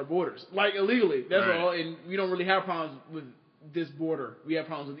across our borders like illegally. That's right. all. And we don't really have problems with this border. We have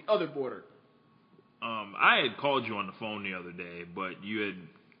problems with the other border. I had called you on the phone the other day, but you had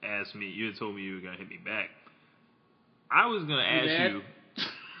told me you were gonna hit me back. I was gonna ask you.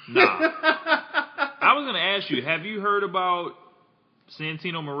 Nah. I was gonna ask you, have you heard about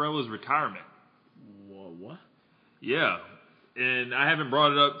Santino Marella's retirement? What? Yeah. And I haven't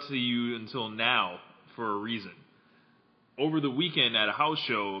brought it up to you until now for a reason. Over the weekend at a house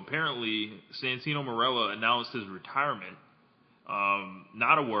show, apparently Santino Marella announced his retirement.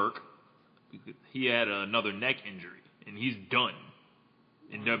 Not at work. He had another neck injury, and he's done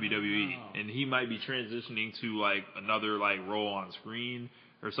in WWE. And he might be transitioning to like another like role on screen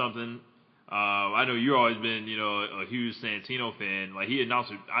or something. I know you've always been, a huge Santino fan. Like, he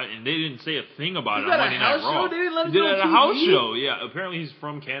announced it, and they didn't say a thing about it on Monday Night Raw. They didn't let him do it on at a TV? house show. Yeah, apparently he's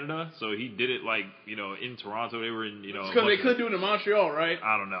from Canada, so he did it like, in Toronto. They were in, because they couldn't do it in Montreal, right?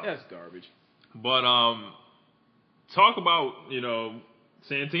 I don't know. That's garbage. But talk about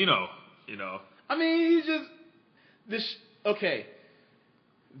Santino. I mean, he's just okay.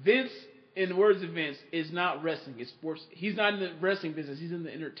 Vince, in the words of Vince, is not wrestling. It's sports. He's not in the wrestling business. He's in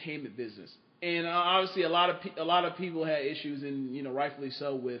the entertainment business. And obviously, a lot of people had issues, and rightfully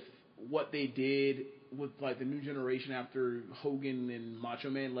so, with what they did with like the new generation after Hogan and Macho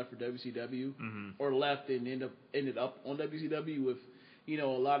Man left for WCW, or left and ended up on WCW with a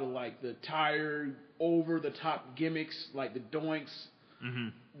lot of like the tired, over the top gimmicks like the Doinks.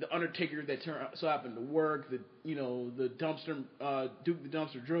 The Undertaker that so happened to work, the dumpster, Duke the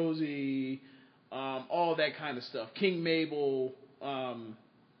Dumpster Droese, all that kind of stuff. King Mabel,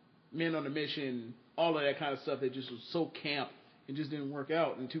 Men on a Mission, all of that kind of stuff that just was so camp and just didn't work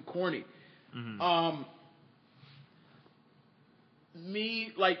out and too corny. For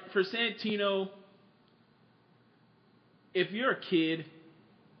Santino, if you're a kid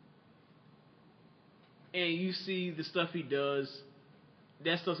and you see the stuff he does,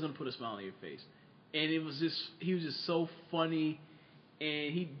 that stuff's gonna put a smile on your face. And he was just so funny,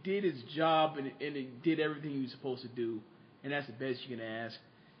 and he did his job, and he did everything he was supposed to do, and that's the best you can ask.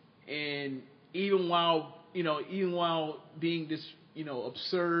 And even while being this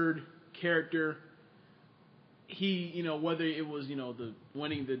absurd character, he whether it was the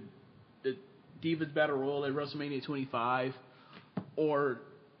winning the Divas Battle Royal at WrestleMania 25, or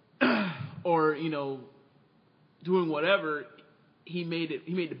doing whatever. He made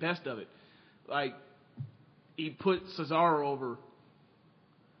the best of it. Like, he put Cesaro over.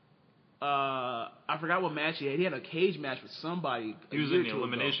 I forgot what match he had. He had a cage match with somebody. He was in the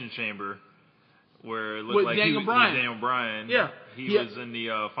Elimination Chamber, where it looked like Daniel Bryan. Daniel Bryan. Yeah. He was in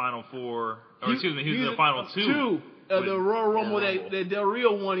the Final Four. He was in the Final Two. The Royal Rumble, that Del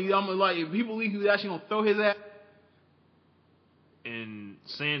Rio one. I'm like, if people believe he was actually gonna throw his ass. And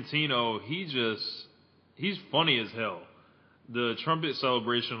Santino, he's funny as hell. The trumpet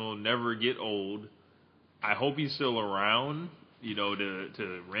celebration will never get old. I hope he's still around,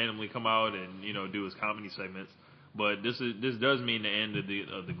 to randomly come out and do his comedy segments. But this does mean the end of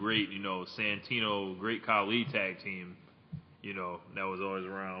the great Santino Great Khali tag team, that was always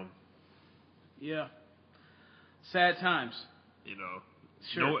around. Yeah. Sad times.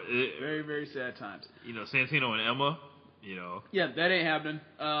 Sure. Very, very sad times. Santino and Emma. Yeah, that ain't happening.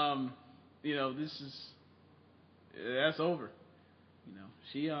 That's over.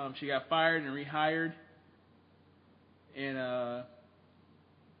 She got fired and rehired, and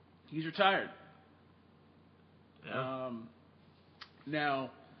he's retired. Yeah.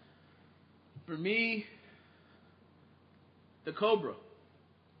 Now, for me, the Cobra.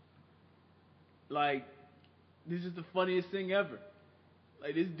 Like, this is the funniest thing ever.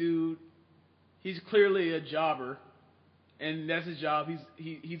 Like, this dude, he's clearly a jobber. And that's his job.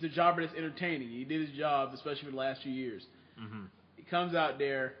 He's a jobber that's entertaining. He did his job, especially for the last few years. He comes out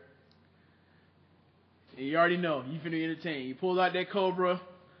there, and you already know, you finna entertain. He pulls out that Cobra.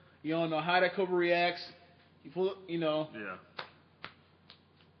 You don't know how that Cobra reacts. You pull, Yeah.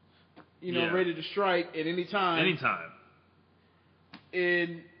 ready to strike at any time. Anytime.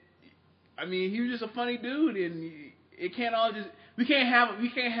 And I mean, he was just a funny dude, and it can't all just we can't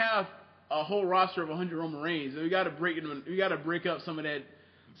have a whole roster of 100 Roman Reigns. We got to break up some of that.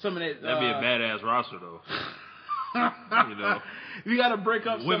 That'd be a badass roster, though. We got to break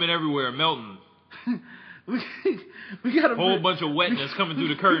up women everywhere melting. we got a whole bunch of wetness coming through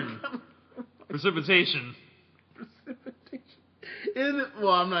the curtain. Precipitation.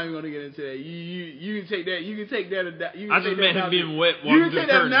 Well, I'm not even going to get into that. You can take that. You can take that. You can I just meant him being wet. You can take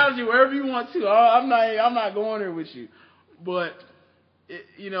that analogy wherever you want to. I'm not going there with you. But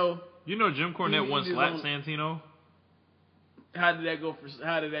Jim Cornette once slapped Santino. How did that go for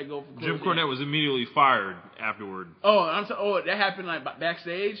Jim Cornette was immediately fired afterward. Oh, that happened like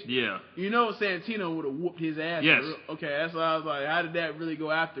backstage? Yeah. Santino would have whooped his ass. Yes. Okay, that's why I was like, how did that really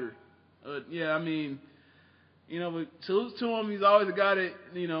go after? Yeah, I mean, but salute to him. He's always a guy that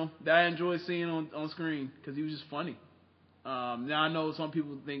I enjoy seeing on screen because he was just funny. Now I know some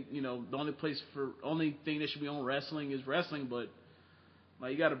people think, the only thing that should be on wrestling is wrestling, but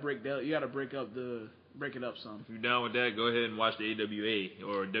like you got to break it up some. If you're down with that, go ahead and watch the AWA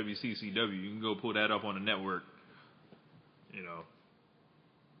or WCCW. You can go pull that up on the network.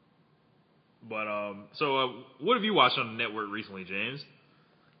 But so what have you watched on the network recently, James?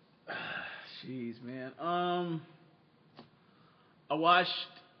 Jeez, man. I watched.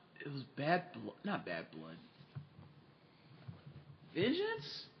 It was not Bad Blood.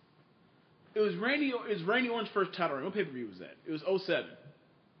 Vengeance. It was Randy Orton's first title reign. What pay-per-view was that? It was 2007.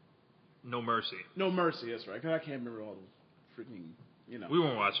 No Mercy. No Mercy, that's right. 'Cause I can't remember all the freaking, We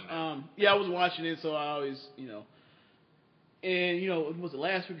weren't watching it. Yeah, I was watching it, so I always, And, it was the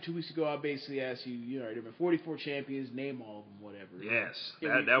last week or 2 weeks ago, I basically asked you, there have been 44 champions, name all of them, whatever. Yes.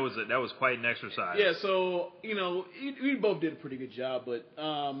 That was quite an exercise. Yeah, so, we both did a pretty good job, but...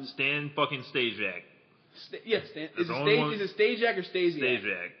 Stan fucking Stasiak. Yes, Stan. Is it Stasiak or Stasiak?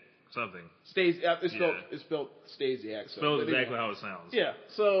 Stasiak. Something. It's spelled Stasiak. Spelled exactly how it sounds. Yeah,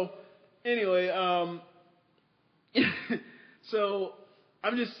 so... Anyway, so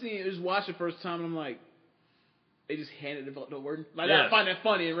I'm just watching the first time, and I'm like, they just handed the belt to Orton. Like, I find that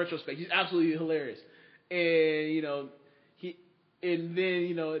funny in retrospect. He's absolutely hilarious. And, at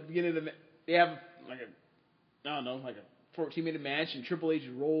the beginning of they have like a 14-minute match, and Triple H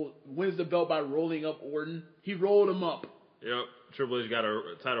wins the belt by rolling up Orton. He rolled him up. Yep. Triple H got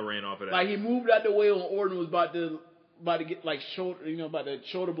a title reign off of that. Like, he moved out the way when Orton was about to get about to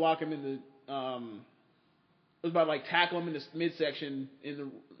shoulder block him in the was about to like tackle him in the midsection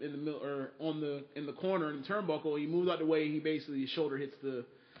in the middle or in the corner in the turnbuckle. He moves out the way. He basically his shoulder hits the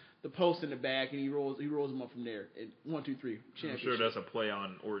post in the back, and he rolls him up from there. 1, 2, 3. I'm sure that's a play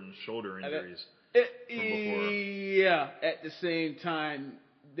on Orton's shoulder injuries. Yeah. At the same time,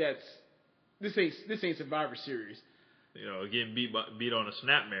 this ain't Survivor Series. Getting beat on a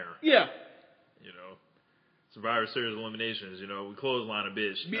snapmare. Yeah. Survivor Series eliminations, we clothesline a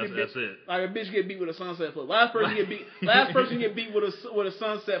bitch. That's it. Like a bitch get beat with a sunset flip. Last person get beat with a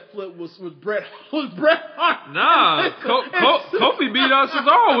sunset flip was Bret Hart. Nah, Kofi beat us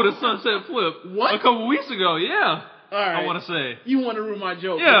all with a sunset flip. What? A couple weeks ago, yeah. All right. I want to say. You want to ruin my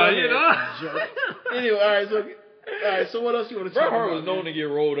joke? Yeah, Joke. Anyway, all right. So what else you want to talk about? Bret Hart was known to get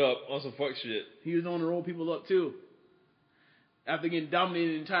rolled up on some fuck shit. He was known to roll people up too. After getting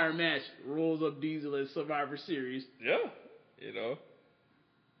dominated the entire match, rolls up Diesel at Survivor Series. Yeah,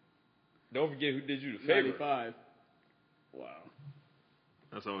 Don't forget who did you the favor. 95. Wow.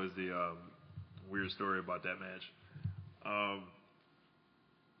 That's always the weird story about that match.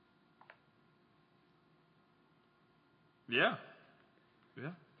 Yeah.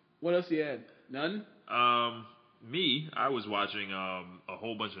 What else you had? None? I was watching a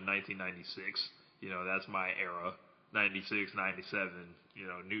whole bunch of 1996. That's my era. 96, 97,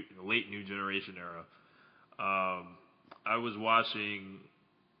 late New Generation era. I was watching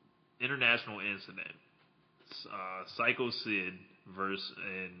International Incident, Psycho Sid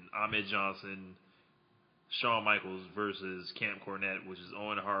and Ahmed Johnson, Shawn Michaels versus Camp Cornette, which is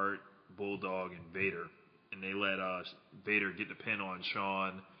Owen Hart, Bulldog, and Vader. And they let Vader get the pin on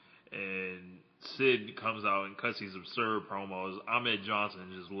Shawn, and Sid comes out and cuts these absurd promos. Ahmed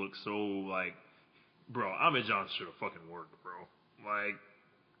Johnson just looks so like, bro, Ahmed Johnson should have fucking worked, bro. Like,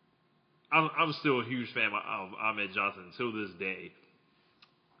 I'm still a huge fan of Ahmed Johnson until this day.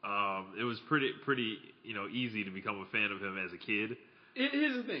 It was pretty easy to become a fan of him as a kid.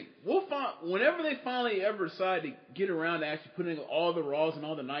 Here's the thing: whenever they finally ever decide to get around to actually putting all the Raws and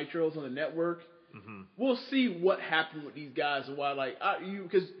all the Nitros on the network, we'll see what happened with these guys and why.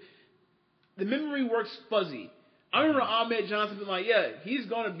 Because the memory works fuzzy. I remember Ahmed Johnson being like, yeah, he's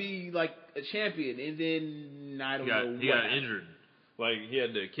going to be like a champion, and then I don't know. He got injured. Like, he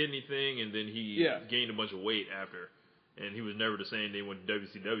had the kidney thing, and then he gained a bunch of weight after. And he was never the same. They went to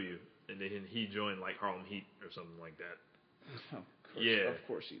WCW, and then he joined, like, Harlem Heat or something like that. Of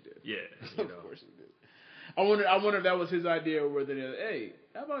course he did. Yeah. Of course he did. I wonder if that was his idea, or whether they're, hey,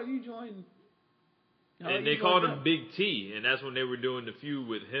 how about you join? And they called him Big T, and that's when they were doing the feud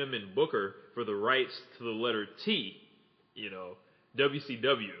with him and Booker for the rights to the letter T.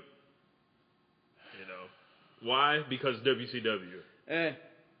 WCW. Why? Because WCW. Hey,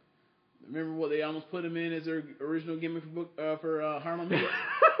 remember what they almost put him in as their original gimmick for Harlem Heat?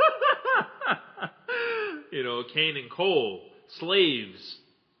 Kane and Cole, slaves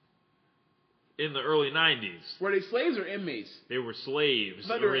in the early 90s. Were they slaves or inmates? They were slaves.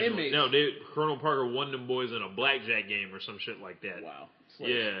 But they were inmates. No, Colonel Parker won them boys in a blackjack game or some shit like that. Wow.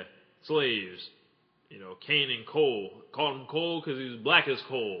 Slaves. Yeah, slaves. Kane and Cole. Called him Cole because he was black as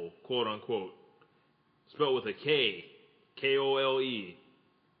coal, quote unquote. Spelled with a K. Kole.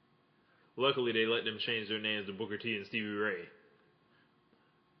 Luckily, they let them change their names to Booker T and Stevie Ray.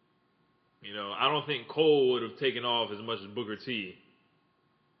 I don't think Cole would have taken off as much as Booker T.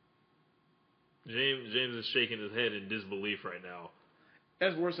 James is shaking his head in disbelief right now.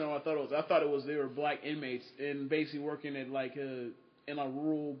 That's worse than what I thought it was. I thought it was they were black inmates and basically working at like in a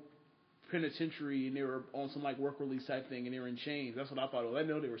rural penitentiary, and they were on some like work release type thing, and they were in chains. That's what I thought it was. I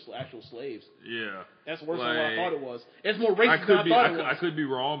know they were actual slaves. Yeah, that's worse than what I thought it was. It's more racist than I thought it was. I could be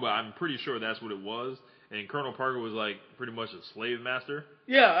wrong, but I'm pretty sure that's what it was. And Colonel Parker was like pretty much a slave master.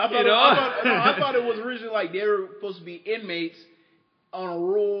 Yeah, I thought it was originally like they were supposed to be inmates on a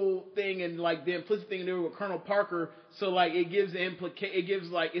rural thing, and like the implicit thing they were with Colonel Parker. So like it gives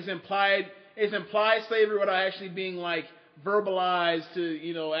it's implied slavery without actually being like verbalized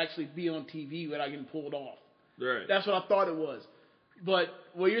to actually be on TV without getting pulled off. Right. That's what I thought it was. But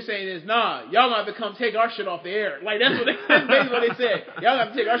what you're saying is, nah, y'all gonna have to come take our shit off the air. Like that's basically what they said. Y'all gonna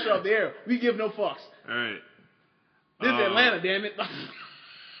have to take our shit off the air. We give no fucks. All right. This is Atlanta, damn it.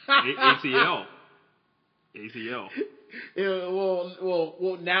 ATL. Yeah,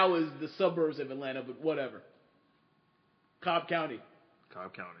 well, now is the suburbs of Atlanta, but whatever. Cobb County.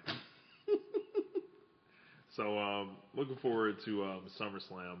 So, looking forward to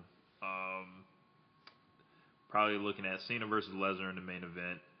SummerSlam. Probably looking at Cena versus Lesnar in the main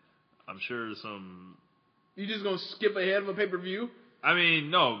event. I'm sure some... You just gonna skip ahead of a pay-per-view? I mean,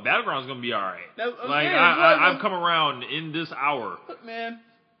 no, Battleground's gonna be alright. I've come around in this hour. Look, man.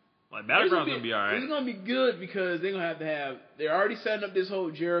 Like, Battleground's gonna be alright. It's gonna be good because they're gonna have... They're already setting up this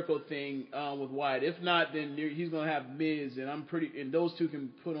whole Jericho thing with Wyatt. If not, then he's gonna have Miz, and those two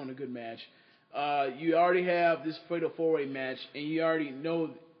can put on a good match. You already have this Fatal 4-Way match, and you already know,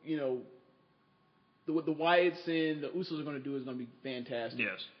 what the Wyatts and the Usos are going to do is going to be fantastic.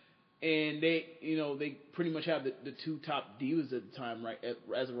 Yes. And they pretty much have the two top divas at the time, right?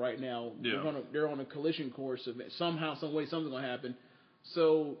 As of right now, yeah. They're on a collision course. Somehow, some way, something's going to happen.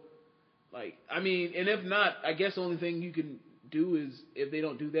 So, and if not, I guess the only thing you can do is if they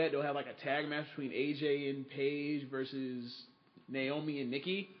don't do that, they'll have like a tag match between AJ and Paige versus Naomi and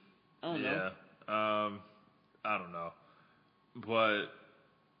Nikki. I don't know. I don't know, but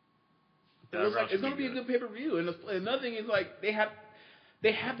it's going to be a good pay-per-view. And another thing is like they have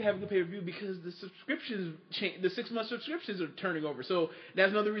to have a good pay-per-view because the subscriptions change. The 6-month subscriptions are turning over. So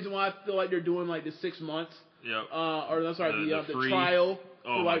that's another reason why I feel like they're doing like the 6 months. Yep. The trial.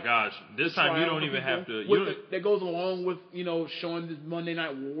 Oh my gosh! This time you don't even have to. That goes along with showing this Monday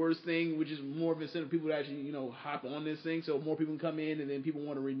Night Wars thing, which is more of an incentive for people to actually hop on this thing, so more people can come in and then people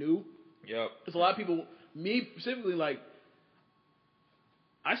want to renew. Yep. Because a lot of people, me specifically, like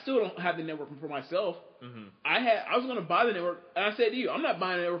I still don't have the network for myself. Mm-hmm. I was going to buy the network, and I said to you, I'm not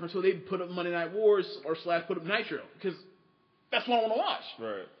buying the network until they put up Monday Night Wars or / put up Nitro, because that's what I want to watch.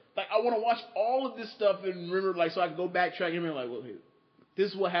 Right. Like I want to watch all of this stuff and remember, like, so I can go backtrack and remember, like, well, hey,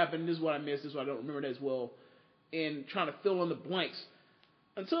 this is what happened, this is what I missed, this is what I don't remember as well, and trying to fill in the blanks.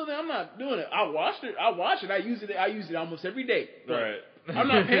 Until then, I'm not doing it. I watch it. I use it almost every day. Right. I'm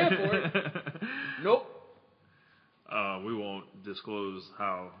not paying for it. Nope. We won't disclose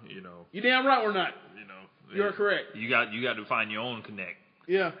how, You're damn right we're not. You're correct. You got to find your own connect.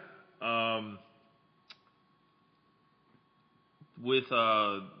 Yeah. With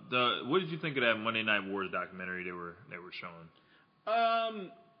what did you think of that Monday Night Wars documentary they were showing?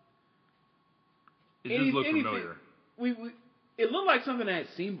 It just looked familiar. It looked like something I had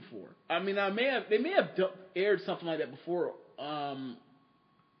seen before. I mean, they may have aired something like that before.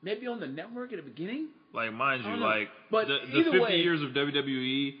 maybe on the network at the beginning. Like, mind you, know. like, But the either 50 way- years of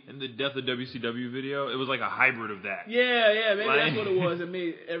WWE and the death of WCW video, it was like a hybrid of that. Yeah, maybe Like- that's what it was. It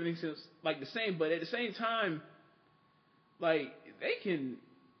made everything seem like the same, but at the same time, like they can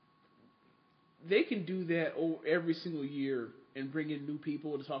do that every single year and bring in new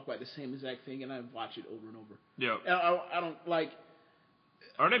people to talk about the same exact thing, and I watch it over and over. Yeah. And I don't like.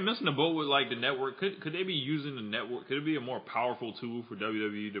 Are they missing the boat with, like, the network? Could they be using the network? Could it be a more powerful tool for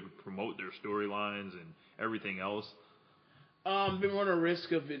WWE to promote their storylines and everything else? They run a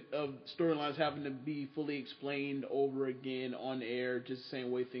risk of storylines having to be fully explained over again on air, just the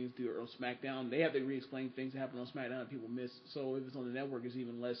same way things do on SmackDown. They have to re-explain things that happen on SmackDown that people miss. So if it's on the network, it's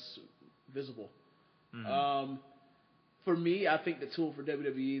even less visible. Mm-hmm. For me, I think the tool for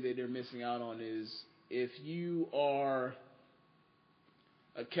WWE that they're missing out on is if you are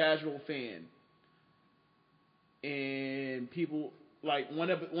a casual fan and people like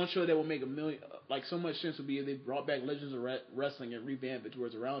one show that will make so much sense would be if they brought back Legends of Wrestling and revamped it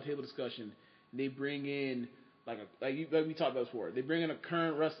towards a roundtable discussion. They bring in like we talked about before. They bring in a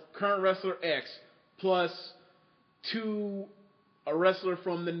current wrestler X plus a wrestler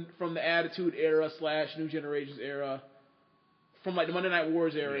from the Attitude Era / New Generations era. From like the Monday Night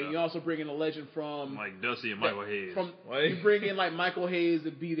Wars era, Yeah. You also bring in a legend from Like Dusty and Michael Hayes. You bring in like Michael Hayes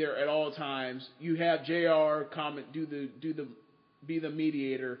to be there at all times. You have JR be the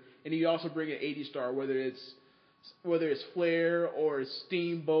mediator, and you also bring in 80 Star, whether it's Flair or it's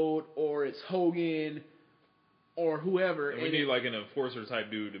Steamboat or it's Hogan or whoever. And we need like an enforcer type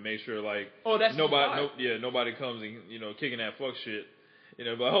dude to make sure like that's nobody comes and kicking that fuck shit.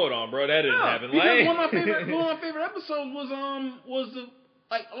 But hold on, bro, that didn't happen. Because Like, one of my favorite episodes was the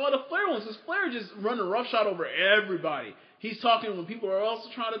all the Flair ones. Because Flair just running roughshod over everybody. He's talking when people are also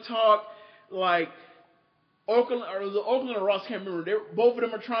trying to talk. Like Oakland or Ross, can't remember. Both of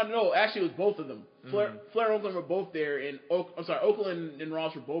them are trying to know. Actually, it was both of them. Flair and Oakland were both there, and Oakland and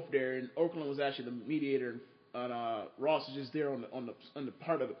Ross were both there, and Oakland was actually the mediator, and Ross was just there on the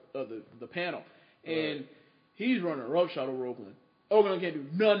part of the panel, and he's running roughshod over Oakland. Oakland can't do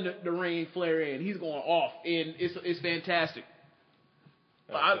nothing to rein Flair in. He's going off, and it's fantastic.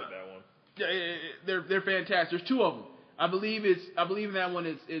 I like that one. Yeah, they're fantastic. There's two of them. I believe in that one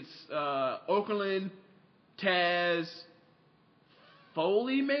it's Oakland, Taz,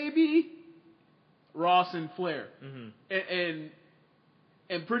 Foley maybe, Ross and Flair, and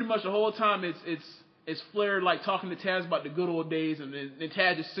pretty much the whole time it's Flair like talking to Taz about the good old days, and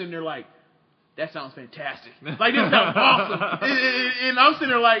Taz just sitting there like, that sounds fantastic. Like, this sounds awesome. And I'm sitting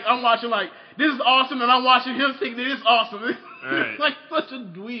there like, I'm watching like, this is awesome, and I'm watching him thinking this is awesome. Right. Like such a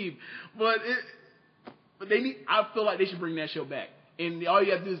dweeb. But I feel like they should bring that show back. And all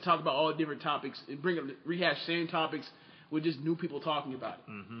you have to do is talk about all different topics and rehash same topics with just new people talking about it.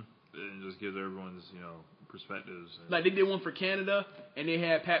 Mm-hmm. It just gives everyone's, perspectives. Like, they did one for Canada, and they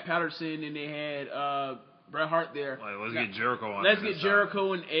had Pat Patterson, and they had Bret Hart there. Like, let's get Jericho on. Let's get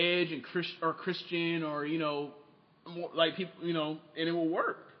Jericho and Edge and Christian or more, like people, and it will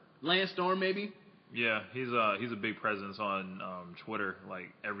work. Lance Storm maybe. Yeah, he's a big presence on Twitter.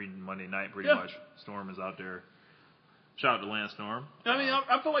 Like every Monday night, pretty much. Storm is out there. Shout out to Lance Storm. I mean,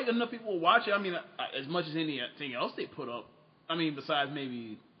 I feel like enough people will watch it. I mean, as much as anything else they put up. I mean, besides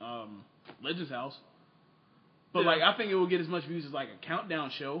maybe Legends House. But like, I think it will get as much views as like a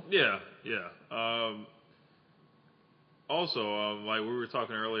countdown show. Yeah. Also, like we were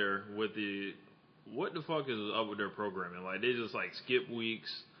talking earlier with what the fuck is up with their programming? Like, they just like skip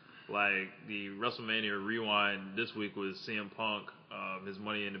weeks. Like the WrestleMania Rewind this week was CM Punk, his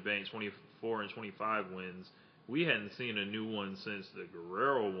Money in the Bank 24 and 25 wins. We hadn't seen a new one since the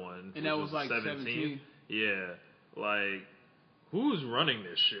Guerrero one, and that was like 17. Yeah, like who's running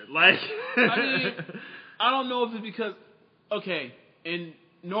this shit? Like, I mean, I don't know if it's because and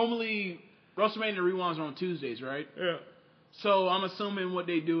normally WrestleMania Rewinds are on Tuesdays, right? Yeah. So I'm assuming what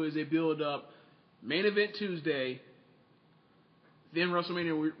they do is they build up main event Tuesday, then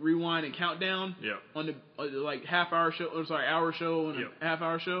WrestleMania Rewind and Countdown. Yeah. On the like hour show and a half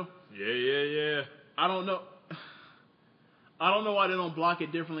hour show. Yeah. I don't know. I don't know why they don't block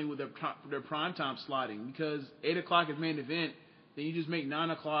it differently with their primetime slotting, because 8 o'clock is main event. Then you just make 9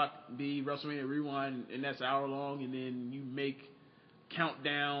 o'clock be WrestleMania Rewind, and that's an hour long, and then you make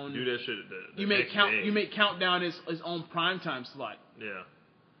Countdown. Do that shit. You make Countdown its own primetime slot. Yeah.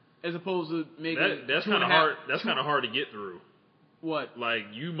 As opposed to making that's kind of hard. That's kind of hard to get through. What? Like,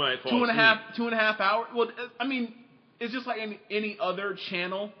 you might fall 2.5 hours. Well, I mean, it's just like any other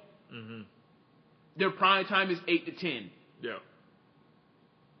channel. Mm-hmm. Their prime time is 8 to 10. Yeah.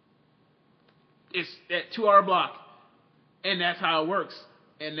 It's that 2 hour block, and that's how it works.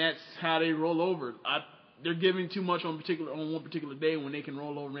 and that's how they roll over. They're giving too much on one particular day when they can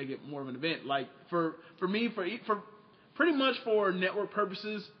roll over and make it more of an event. Like for me, for pretty much for network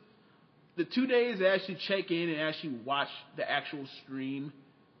purposes, the 2 days to actually check in and actually watch the actual stream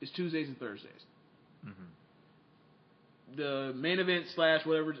is Tuesdays and Thursdays. Mm-hmm. The main event /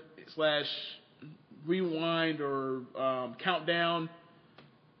 rewind or countdown,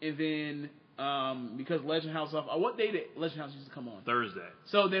 and then because Legend House off. What day did Legend House used to come on? Thursday.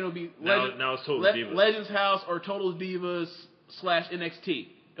 So then it'll be now it's Total Divas. Legends House or Total Divas / NXT.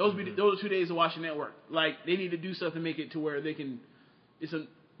 Those are 2 days to watch the network. Like they need to do stuff to make it to where they can. It's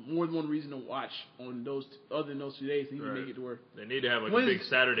more than one reason to watch on those other than those 2 days. They need to make it to where they need to have like a big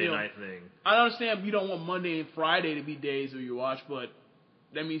Saturday night thing. I understand you don't want Monday and Friday to be days where you watch, but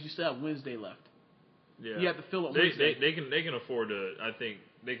that means you still have Wednesday left. Yeah, you have to fill up Wednesday. They can afford to. I think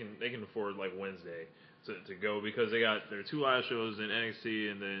they can afford like Wednesday to go because they got their 2 live shows in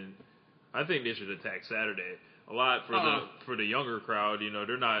NXT, and then I think they should attack Saturday a lot for the younger crowd. You know,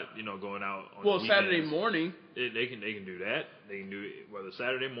 they're not going out on the weekends. Saturday morning. They can do that. They can do it whether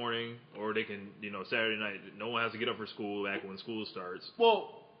Saturday morning or they can Saturday night. No one has to get up for school back when school starts.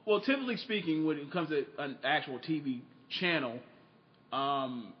 Well, typically speaking, when it comes to an actual TV channel,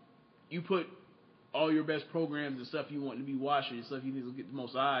 you put all your best programs and stuff you want to be watching, and stuff you need to get the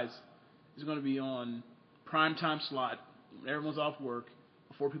most eyes, is going to be on primetime slot when everyone's off work,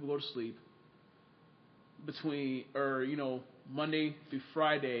 before people go to sleep, Monday through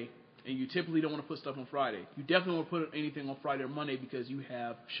Friday, and you typically don't want to put stuff on Friday. You definitely want to put anything on Friday or Monday because you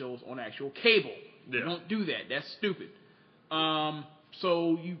have shows on actual cable. Yeah. You don't do that. That's stupid.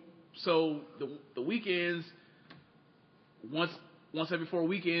 So the weekends, once every 4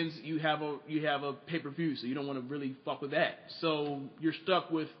 weekends, you have a pay-per-view, so you don't want to really fuck with that. So you're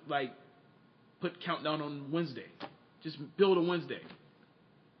stuck with put Countdown on Wednesday. Just build a Wednesday.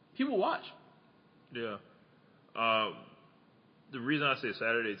 People watch. Yeah. The reason I say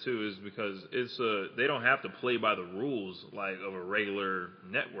Saturday too is because they don't have to play by the rules like of a regular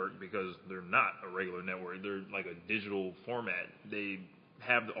network because they're not a regular network. They're like a digital format. They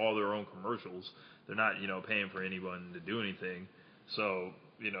have all their own commercials. They're not paying for anyone to do anything. So,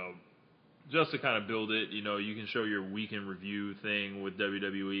 just to kind of build it, you can show your weekend review thing with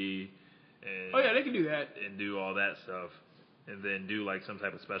WWE. And, they can do that. And do all that stuff. And then do, like, some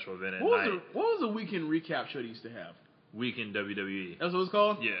type of special event at night. What was the weekend recap show they used to have? Weekend WWE. That's what it's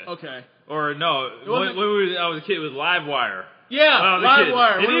called? Yeah. Okay. Or, no, when I was a kid, it was Livewire. Yeah,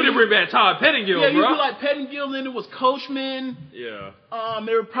 Livewire. They need to bring back Todd Pettingill, bro. Yeah, you do like Pettingill, then it was Coachman. Yeah.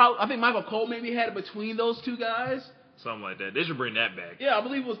 They were I think Michael Cole maybe had it between those two guys. Something like that. They should bring that back. Yeah, I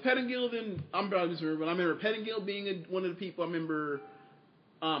believe it was Pettingill. Then I'm probably just remember. I remember Pettingill being one of the people. I remember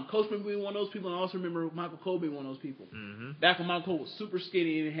Coachman being one of those people, and I also remember Michael Cole being one of those people. Mm-hmm. Back when Michael Cole was super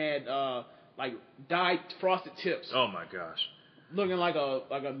skinny and had dyed frosted tips. Oh my gosh. Looking like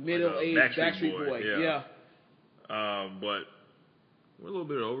a middle-aged Backstreet Boy. Yeah. But we're a little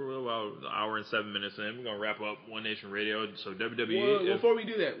bit over. We're about an hour and 7 minutes in. We're gonna wrap up One Nation Radio. So WWE. Well, before we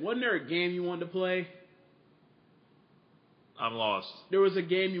do that, wasn't there a game you wanted to play? I'm lost. There was a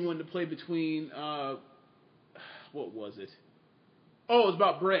game you wanted to play between, what was it? Oh, it was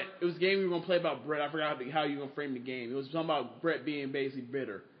about Brett. It was a game we were going to play about Brett. I forgot how you were going to frame the game. It was something about Brett being basically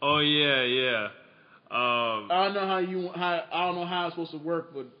bitter. Oh, yeah. I don't know how it's supposed to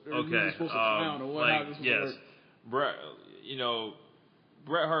work, but it's supposed to clown or how this supposed to work. Brett,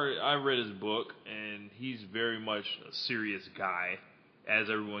 Bret Hart, I read his book, and he's very much a serious guy.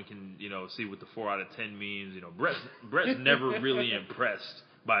 As everyone can, see what the 4 out of 10 means. Brett's never really impressed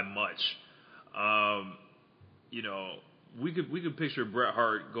by much. We could picture Bret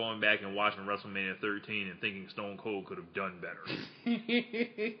Hart going back and watching WrestleMania 13 and thinking Stone Cold could have done better.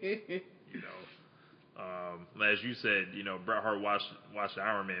 As you said, Bret Hart watched the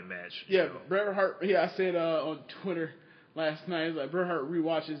Iron Man match. Yeah, Bret Hart. Yeah, I said on Twitter last night, it's like Bret Hart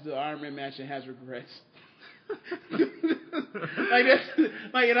rewatches the Iron Man match and has regrets. And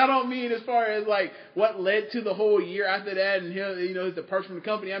I don't mean as far as what led to the whole year after that and his departure from the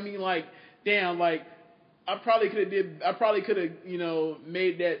company. I mean I probably could have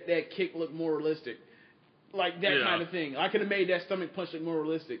made that kick look more realistic, kind of thing. I could have made that stomach punch look more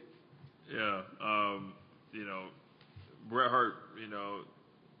realistic. Yeah, Bret Hart,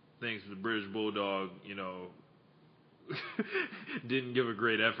 thinks the British Bulldog, didn't give a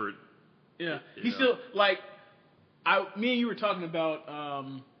great effort. Yeah, he still me and you were talking about.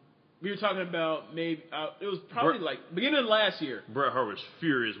 We were talking about maybe it was probably beginning of last year. Bret Hart was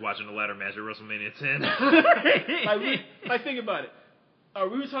furious watching the ladder match at WrestleMania 10. Think about it.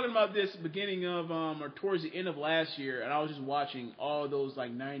 We were talking about this beginning of or towards the end of last year, and I was just watching all those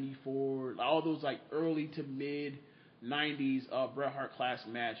like '94, all those like early to mid '90s Bret Hart Classic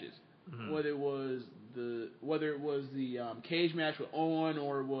matches. Mm-hmm. Whether it was the cage match with Owen,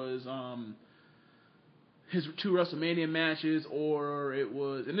 or it was his 2 WrestleMania matches, or it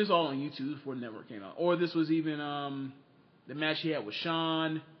was, and this is all on YouTube before the network came out, or this was even the match he had with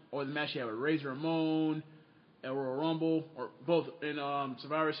Shawn, or the match he had with Razor Ramon at Royal Rumble, or both in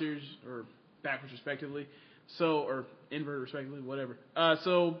Survivor Series, or backwards respectively, or inverted respectively, whatever.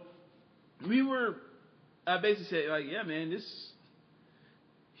 So I basically said, like, yeah, man,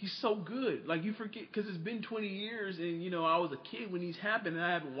 he's so good. Like, you forget, because it's been 20 years, and, I was a kid when these happened, and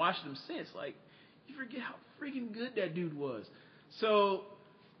I haven't watched them since. Like, you forget how freaking good that dude was. So,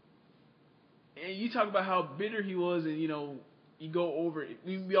 and you talk about how bitter he was, and, you go over it.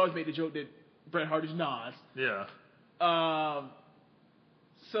 We always make the joke that Bret Hart is Nas. Yeah.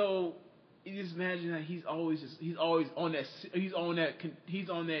 So, you just imagine that he's on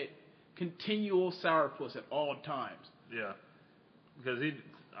that continual sourpuss at all times. Yeah. Because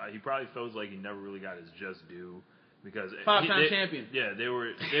he probably feels like he never really got his just due. Because 5-time champion. Yeah, they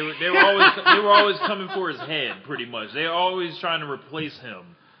were always coming for his head, pretty much. They were always trying to replace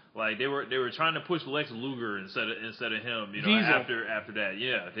him. Like they were trying to push Lex Luger instead of him. After that,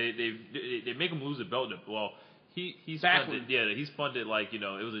 yeah, they make him lose the belt. Well, he spun it. Yeah, he spun it like it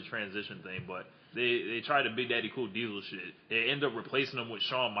was a transition thing. But they tried the Big Daddy Cool Diesel shit. They end up replacing him with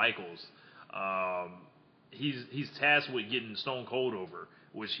Shawn Michaels. He's tasked with getting Stone Cold over,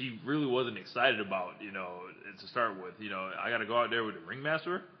 which he really wasn't excited about, to start with. I got to go out there with the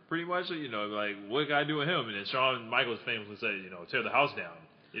ringmaster, pretty much. Like, what can I do with him? And then Shawn Michaels famously said, tear the house down.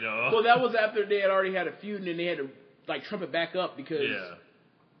 Well, that was after they had already had a feud, and then they had to like trump it back up because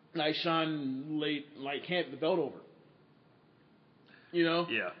like Shawn handed the belt over. Yeah.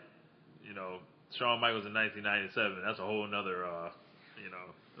 Shawn Michaels in 1997. That's a whole nother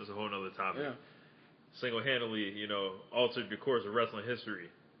topic. Yeah. Single-handedly, altered the course of wrestling history,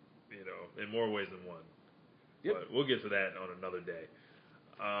 in more ways than one. Yep. But we'll get to that on another day.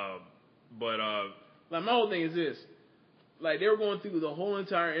 Like, my whole thing is this. Like, they were going through the whole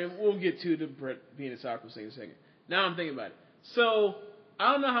entire, and we'll get to the Bret being a soccer thing in a second. Now I'm thinking about it. So,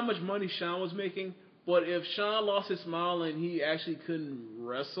 I don't know how much money Shawn was making, but if Shawn lost his smile and he actually couldn't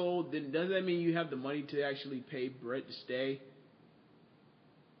wrestle, then does that mean you have the money to actually pay Bret to stay?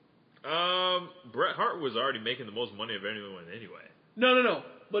 Bret Hart was already making the most money of anyone anyway. No.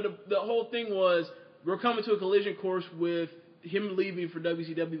 But the whole thing was, we're coming to a collision course with him leaving for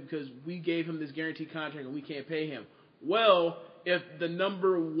WCW because we gave him this guaranteed contract and we can't pay him. Well, if the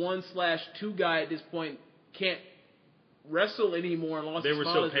number 1/2 guy at this point can't wrestle anymore and lost his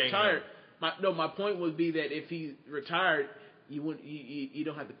spot is retired. My point would be that if he retired, you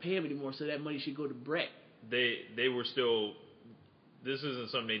don't have to pay him anymore, so that money should go to Bret. They were still. This isn't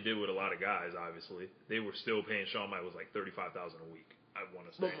something they did with a lot of guys. Obviously, they were still paying Shawn Michaels like $35,000 a week. I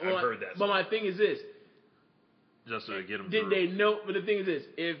want to say I've heard that. But my thing is this. Just to get him Did through. They know? But the thing is this: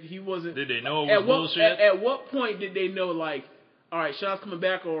 if he wasn't, did they know it was bullshit? At what point did they know? Like, all right, Shawn's coming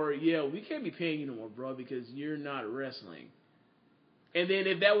back, or we can't be paying you no more, bro, because you're not wrestling. And then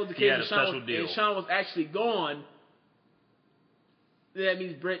if that was the case, and Shawn was actually gone, then that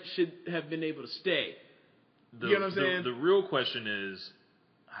means Bret should have been able to stay. You know what I'm saying? The real question is,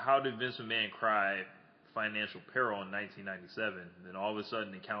 how did Vince McMahon cry financial peril in 1997? And then all of a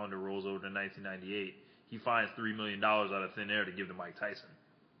sudden, the calendar rolls over to 1998. He finds $3 million out of thin air to give to Mike Tyson.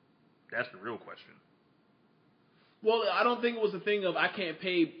 That's the real question. Well, I don't think it was a thing of I can't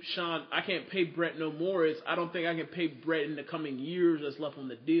pay Bret no more. It's I don't think I can pay Bret in the coming years that's left on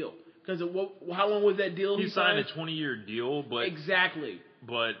the deal. Because how long was that deal? He signed a 20-year deal, but exactly.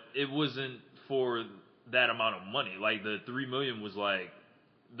 But it wasn't for that amount of money. Like the $3 million was like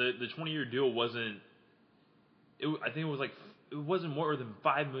the 20-year deal wasn't. I think it was like. It wasn't more than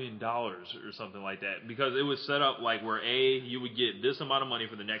 $5 million or something like that, because it was set up like where you would get this amount of money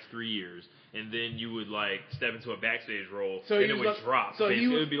for the next 3 years, and then you would like step into a backstage role, and it would drop. So it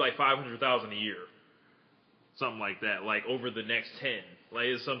would be like $500,000 a year, something like that, like over the next 10. Like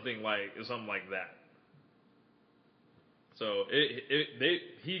it's something like that. So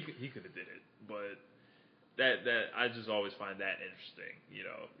he could have did it, but. That I just always find that interesting.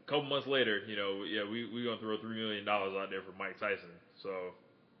 A couple months later, we're gonna throw $3 million out there for Mike Tyson. So,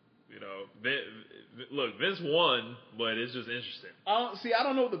 look, Vince won, but it's just interesting. I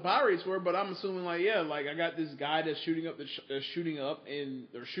don't know what the buy rates were, but I'm assuming I got this guy that's shooting up the star,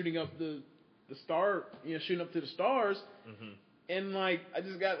 shooting up to the stars, and I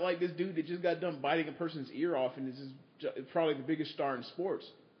just got like this dude that just got done biting a person's ear off and is just probably the biggest star in sports,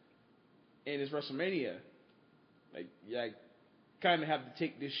 and it's WrestleMania. Like, yeah, I kind of have to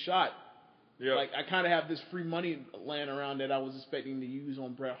take this shot. Yep. Like, I kind of have this free money laying around that I was expecting to use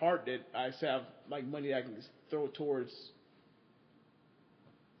on Bret Hart that I just have, like, money that I can just throw towards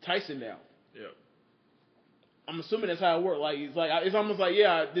Tyson now. Yeah. I'm assuming that's how it worked. Like, it's almost like,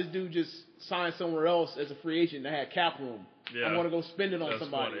 yeah, this dude just signed somewhere else as a free agent that had cap room. Yeah. I want to go spend it on That's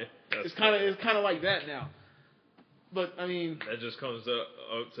somebody. funny. It's kind of like that now. But I mean, that just comes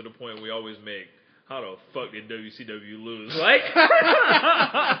up to the point we always make. How the fuck did WCW lose? Like,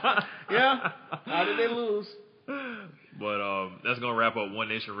 yeah. How did they lose? But that's gonna wrap up One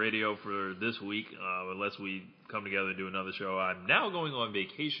Nation Radio for this week. Unless we come together and do another show, I'm now going on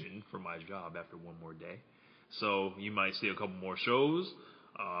vacation for my job after one more day. So you might see a couple more shows.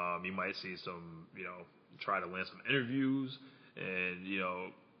 You might see some, try to land some interviews and,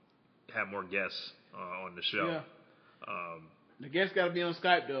 have more guests on the show. Yeah. The guests got to be on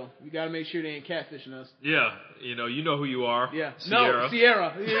Skype, though. We got to make sure they ain't catfishing us. Yeah. You know who you are. Yeah. Sierra. No,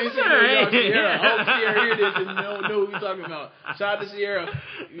 Sierra. Sierra. I hope Sierra hear this and know who we're talking about. Shout out to Sierra.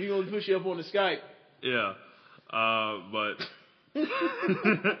 We're going to push you up on the Skype. Yeah. But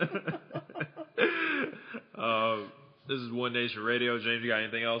this is One Nation Radio. James, you got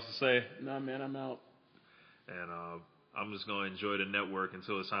anything else to say? Nah, man, I'm out. And I'm just going to enjoy the network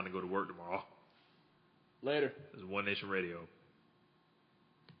until it's time to go to work tomorrow. Later. This is One Nation Radio.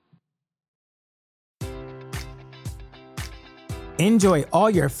 Enjoy all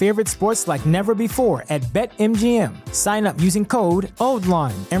your favorite sports like never before at BetMGM. Sign up using code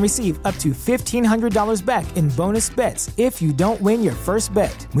OldLine and receive up to $1,500 back in bonus bets if you don't win your first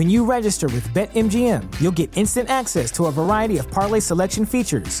bet. When you register with BetMGM, you'll get instant access to a variety of parlay selection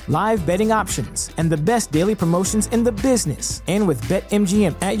features, live betting options, and the best daily promotions in the business. And with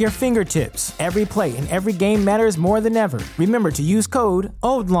BetMGM at your fingertips, every play and every game matters more than ever. Remember to use code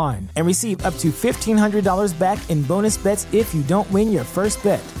OldLine and receive up to $1,500 back in bonus bets if you don't win your first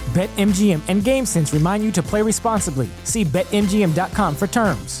bet. BetMGM and GameSense remind you to play responsibly. See BetMGM.com for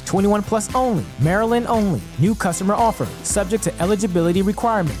terms. 21 plus only. Maryland only. New customer offer. Subject to eligibility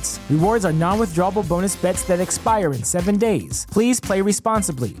requirements. Rewards are non-withdrawable bonus bets that expire in 7 days. Please play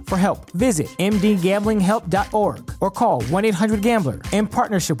responsibly. For help, visit mdgamblinghelp.org or call 1-800-GAMBLER in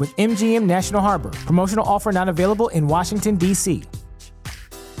partnership with MGM National Harbor. Promotional offer not available in Washington, D.C.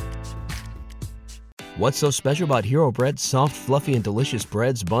 What's so special about Hero Bread's soft, fluffy, and delicious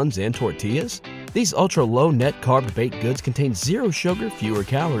breads, buns, and tortillas? These ultra-low net-carb baked goods contain zero sugar, fewer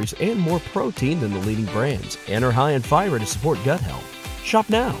calories, and more protein than the leading brands, and are high in fiber to support gut health. Shop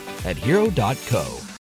now at Hero.co.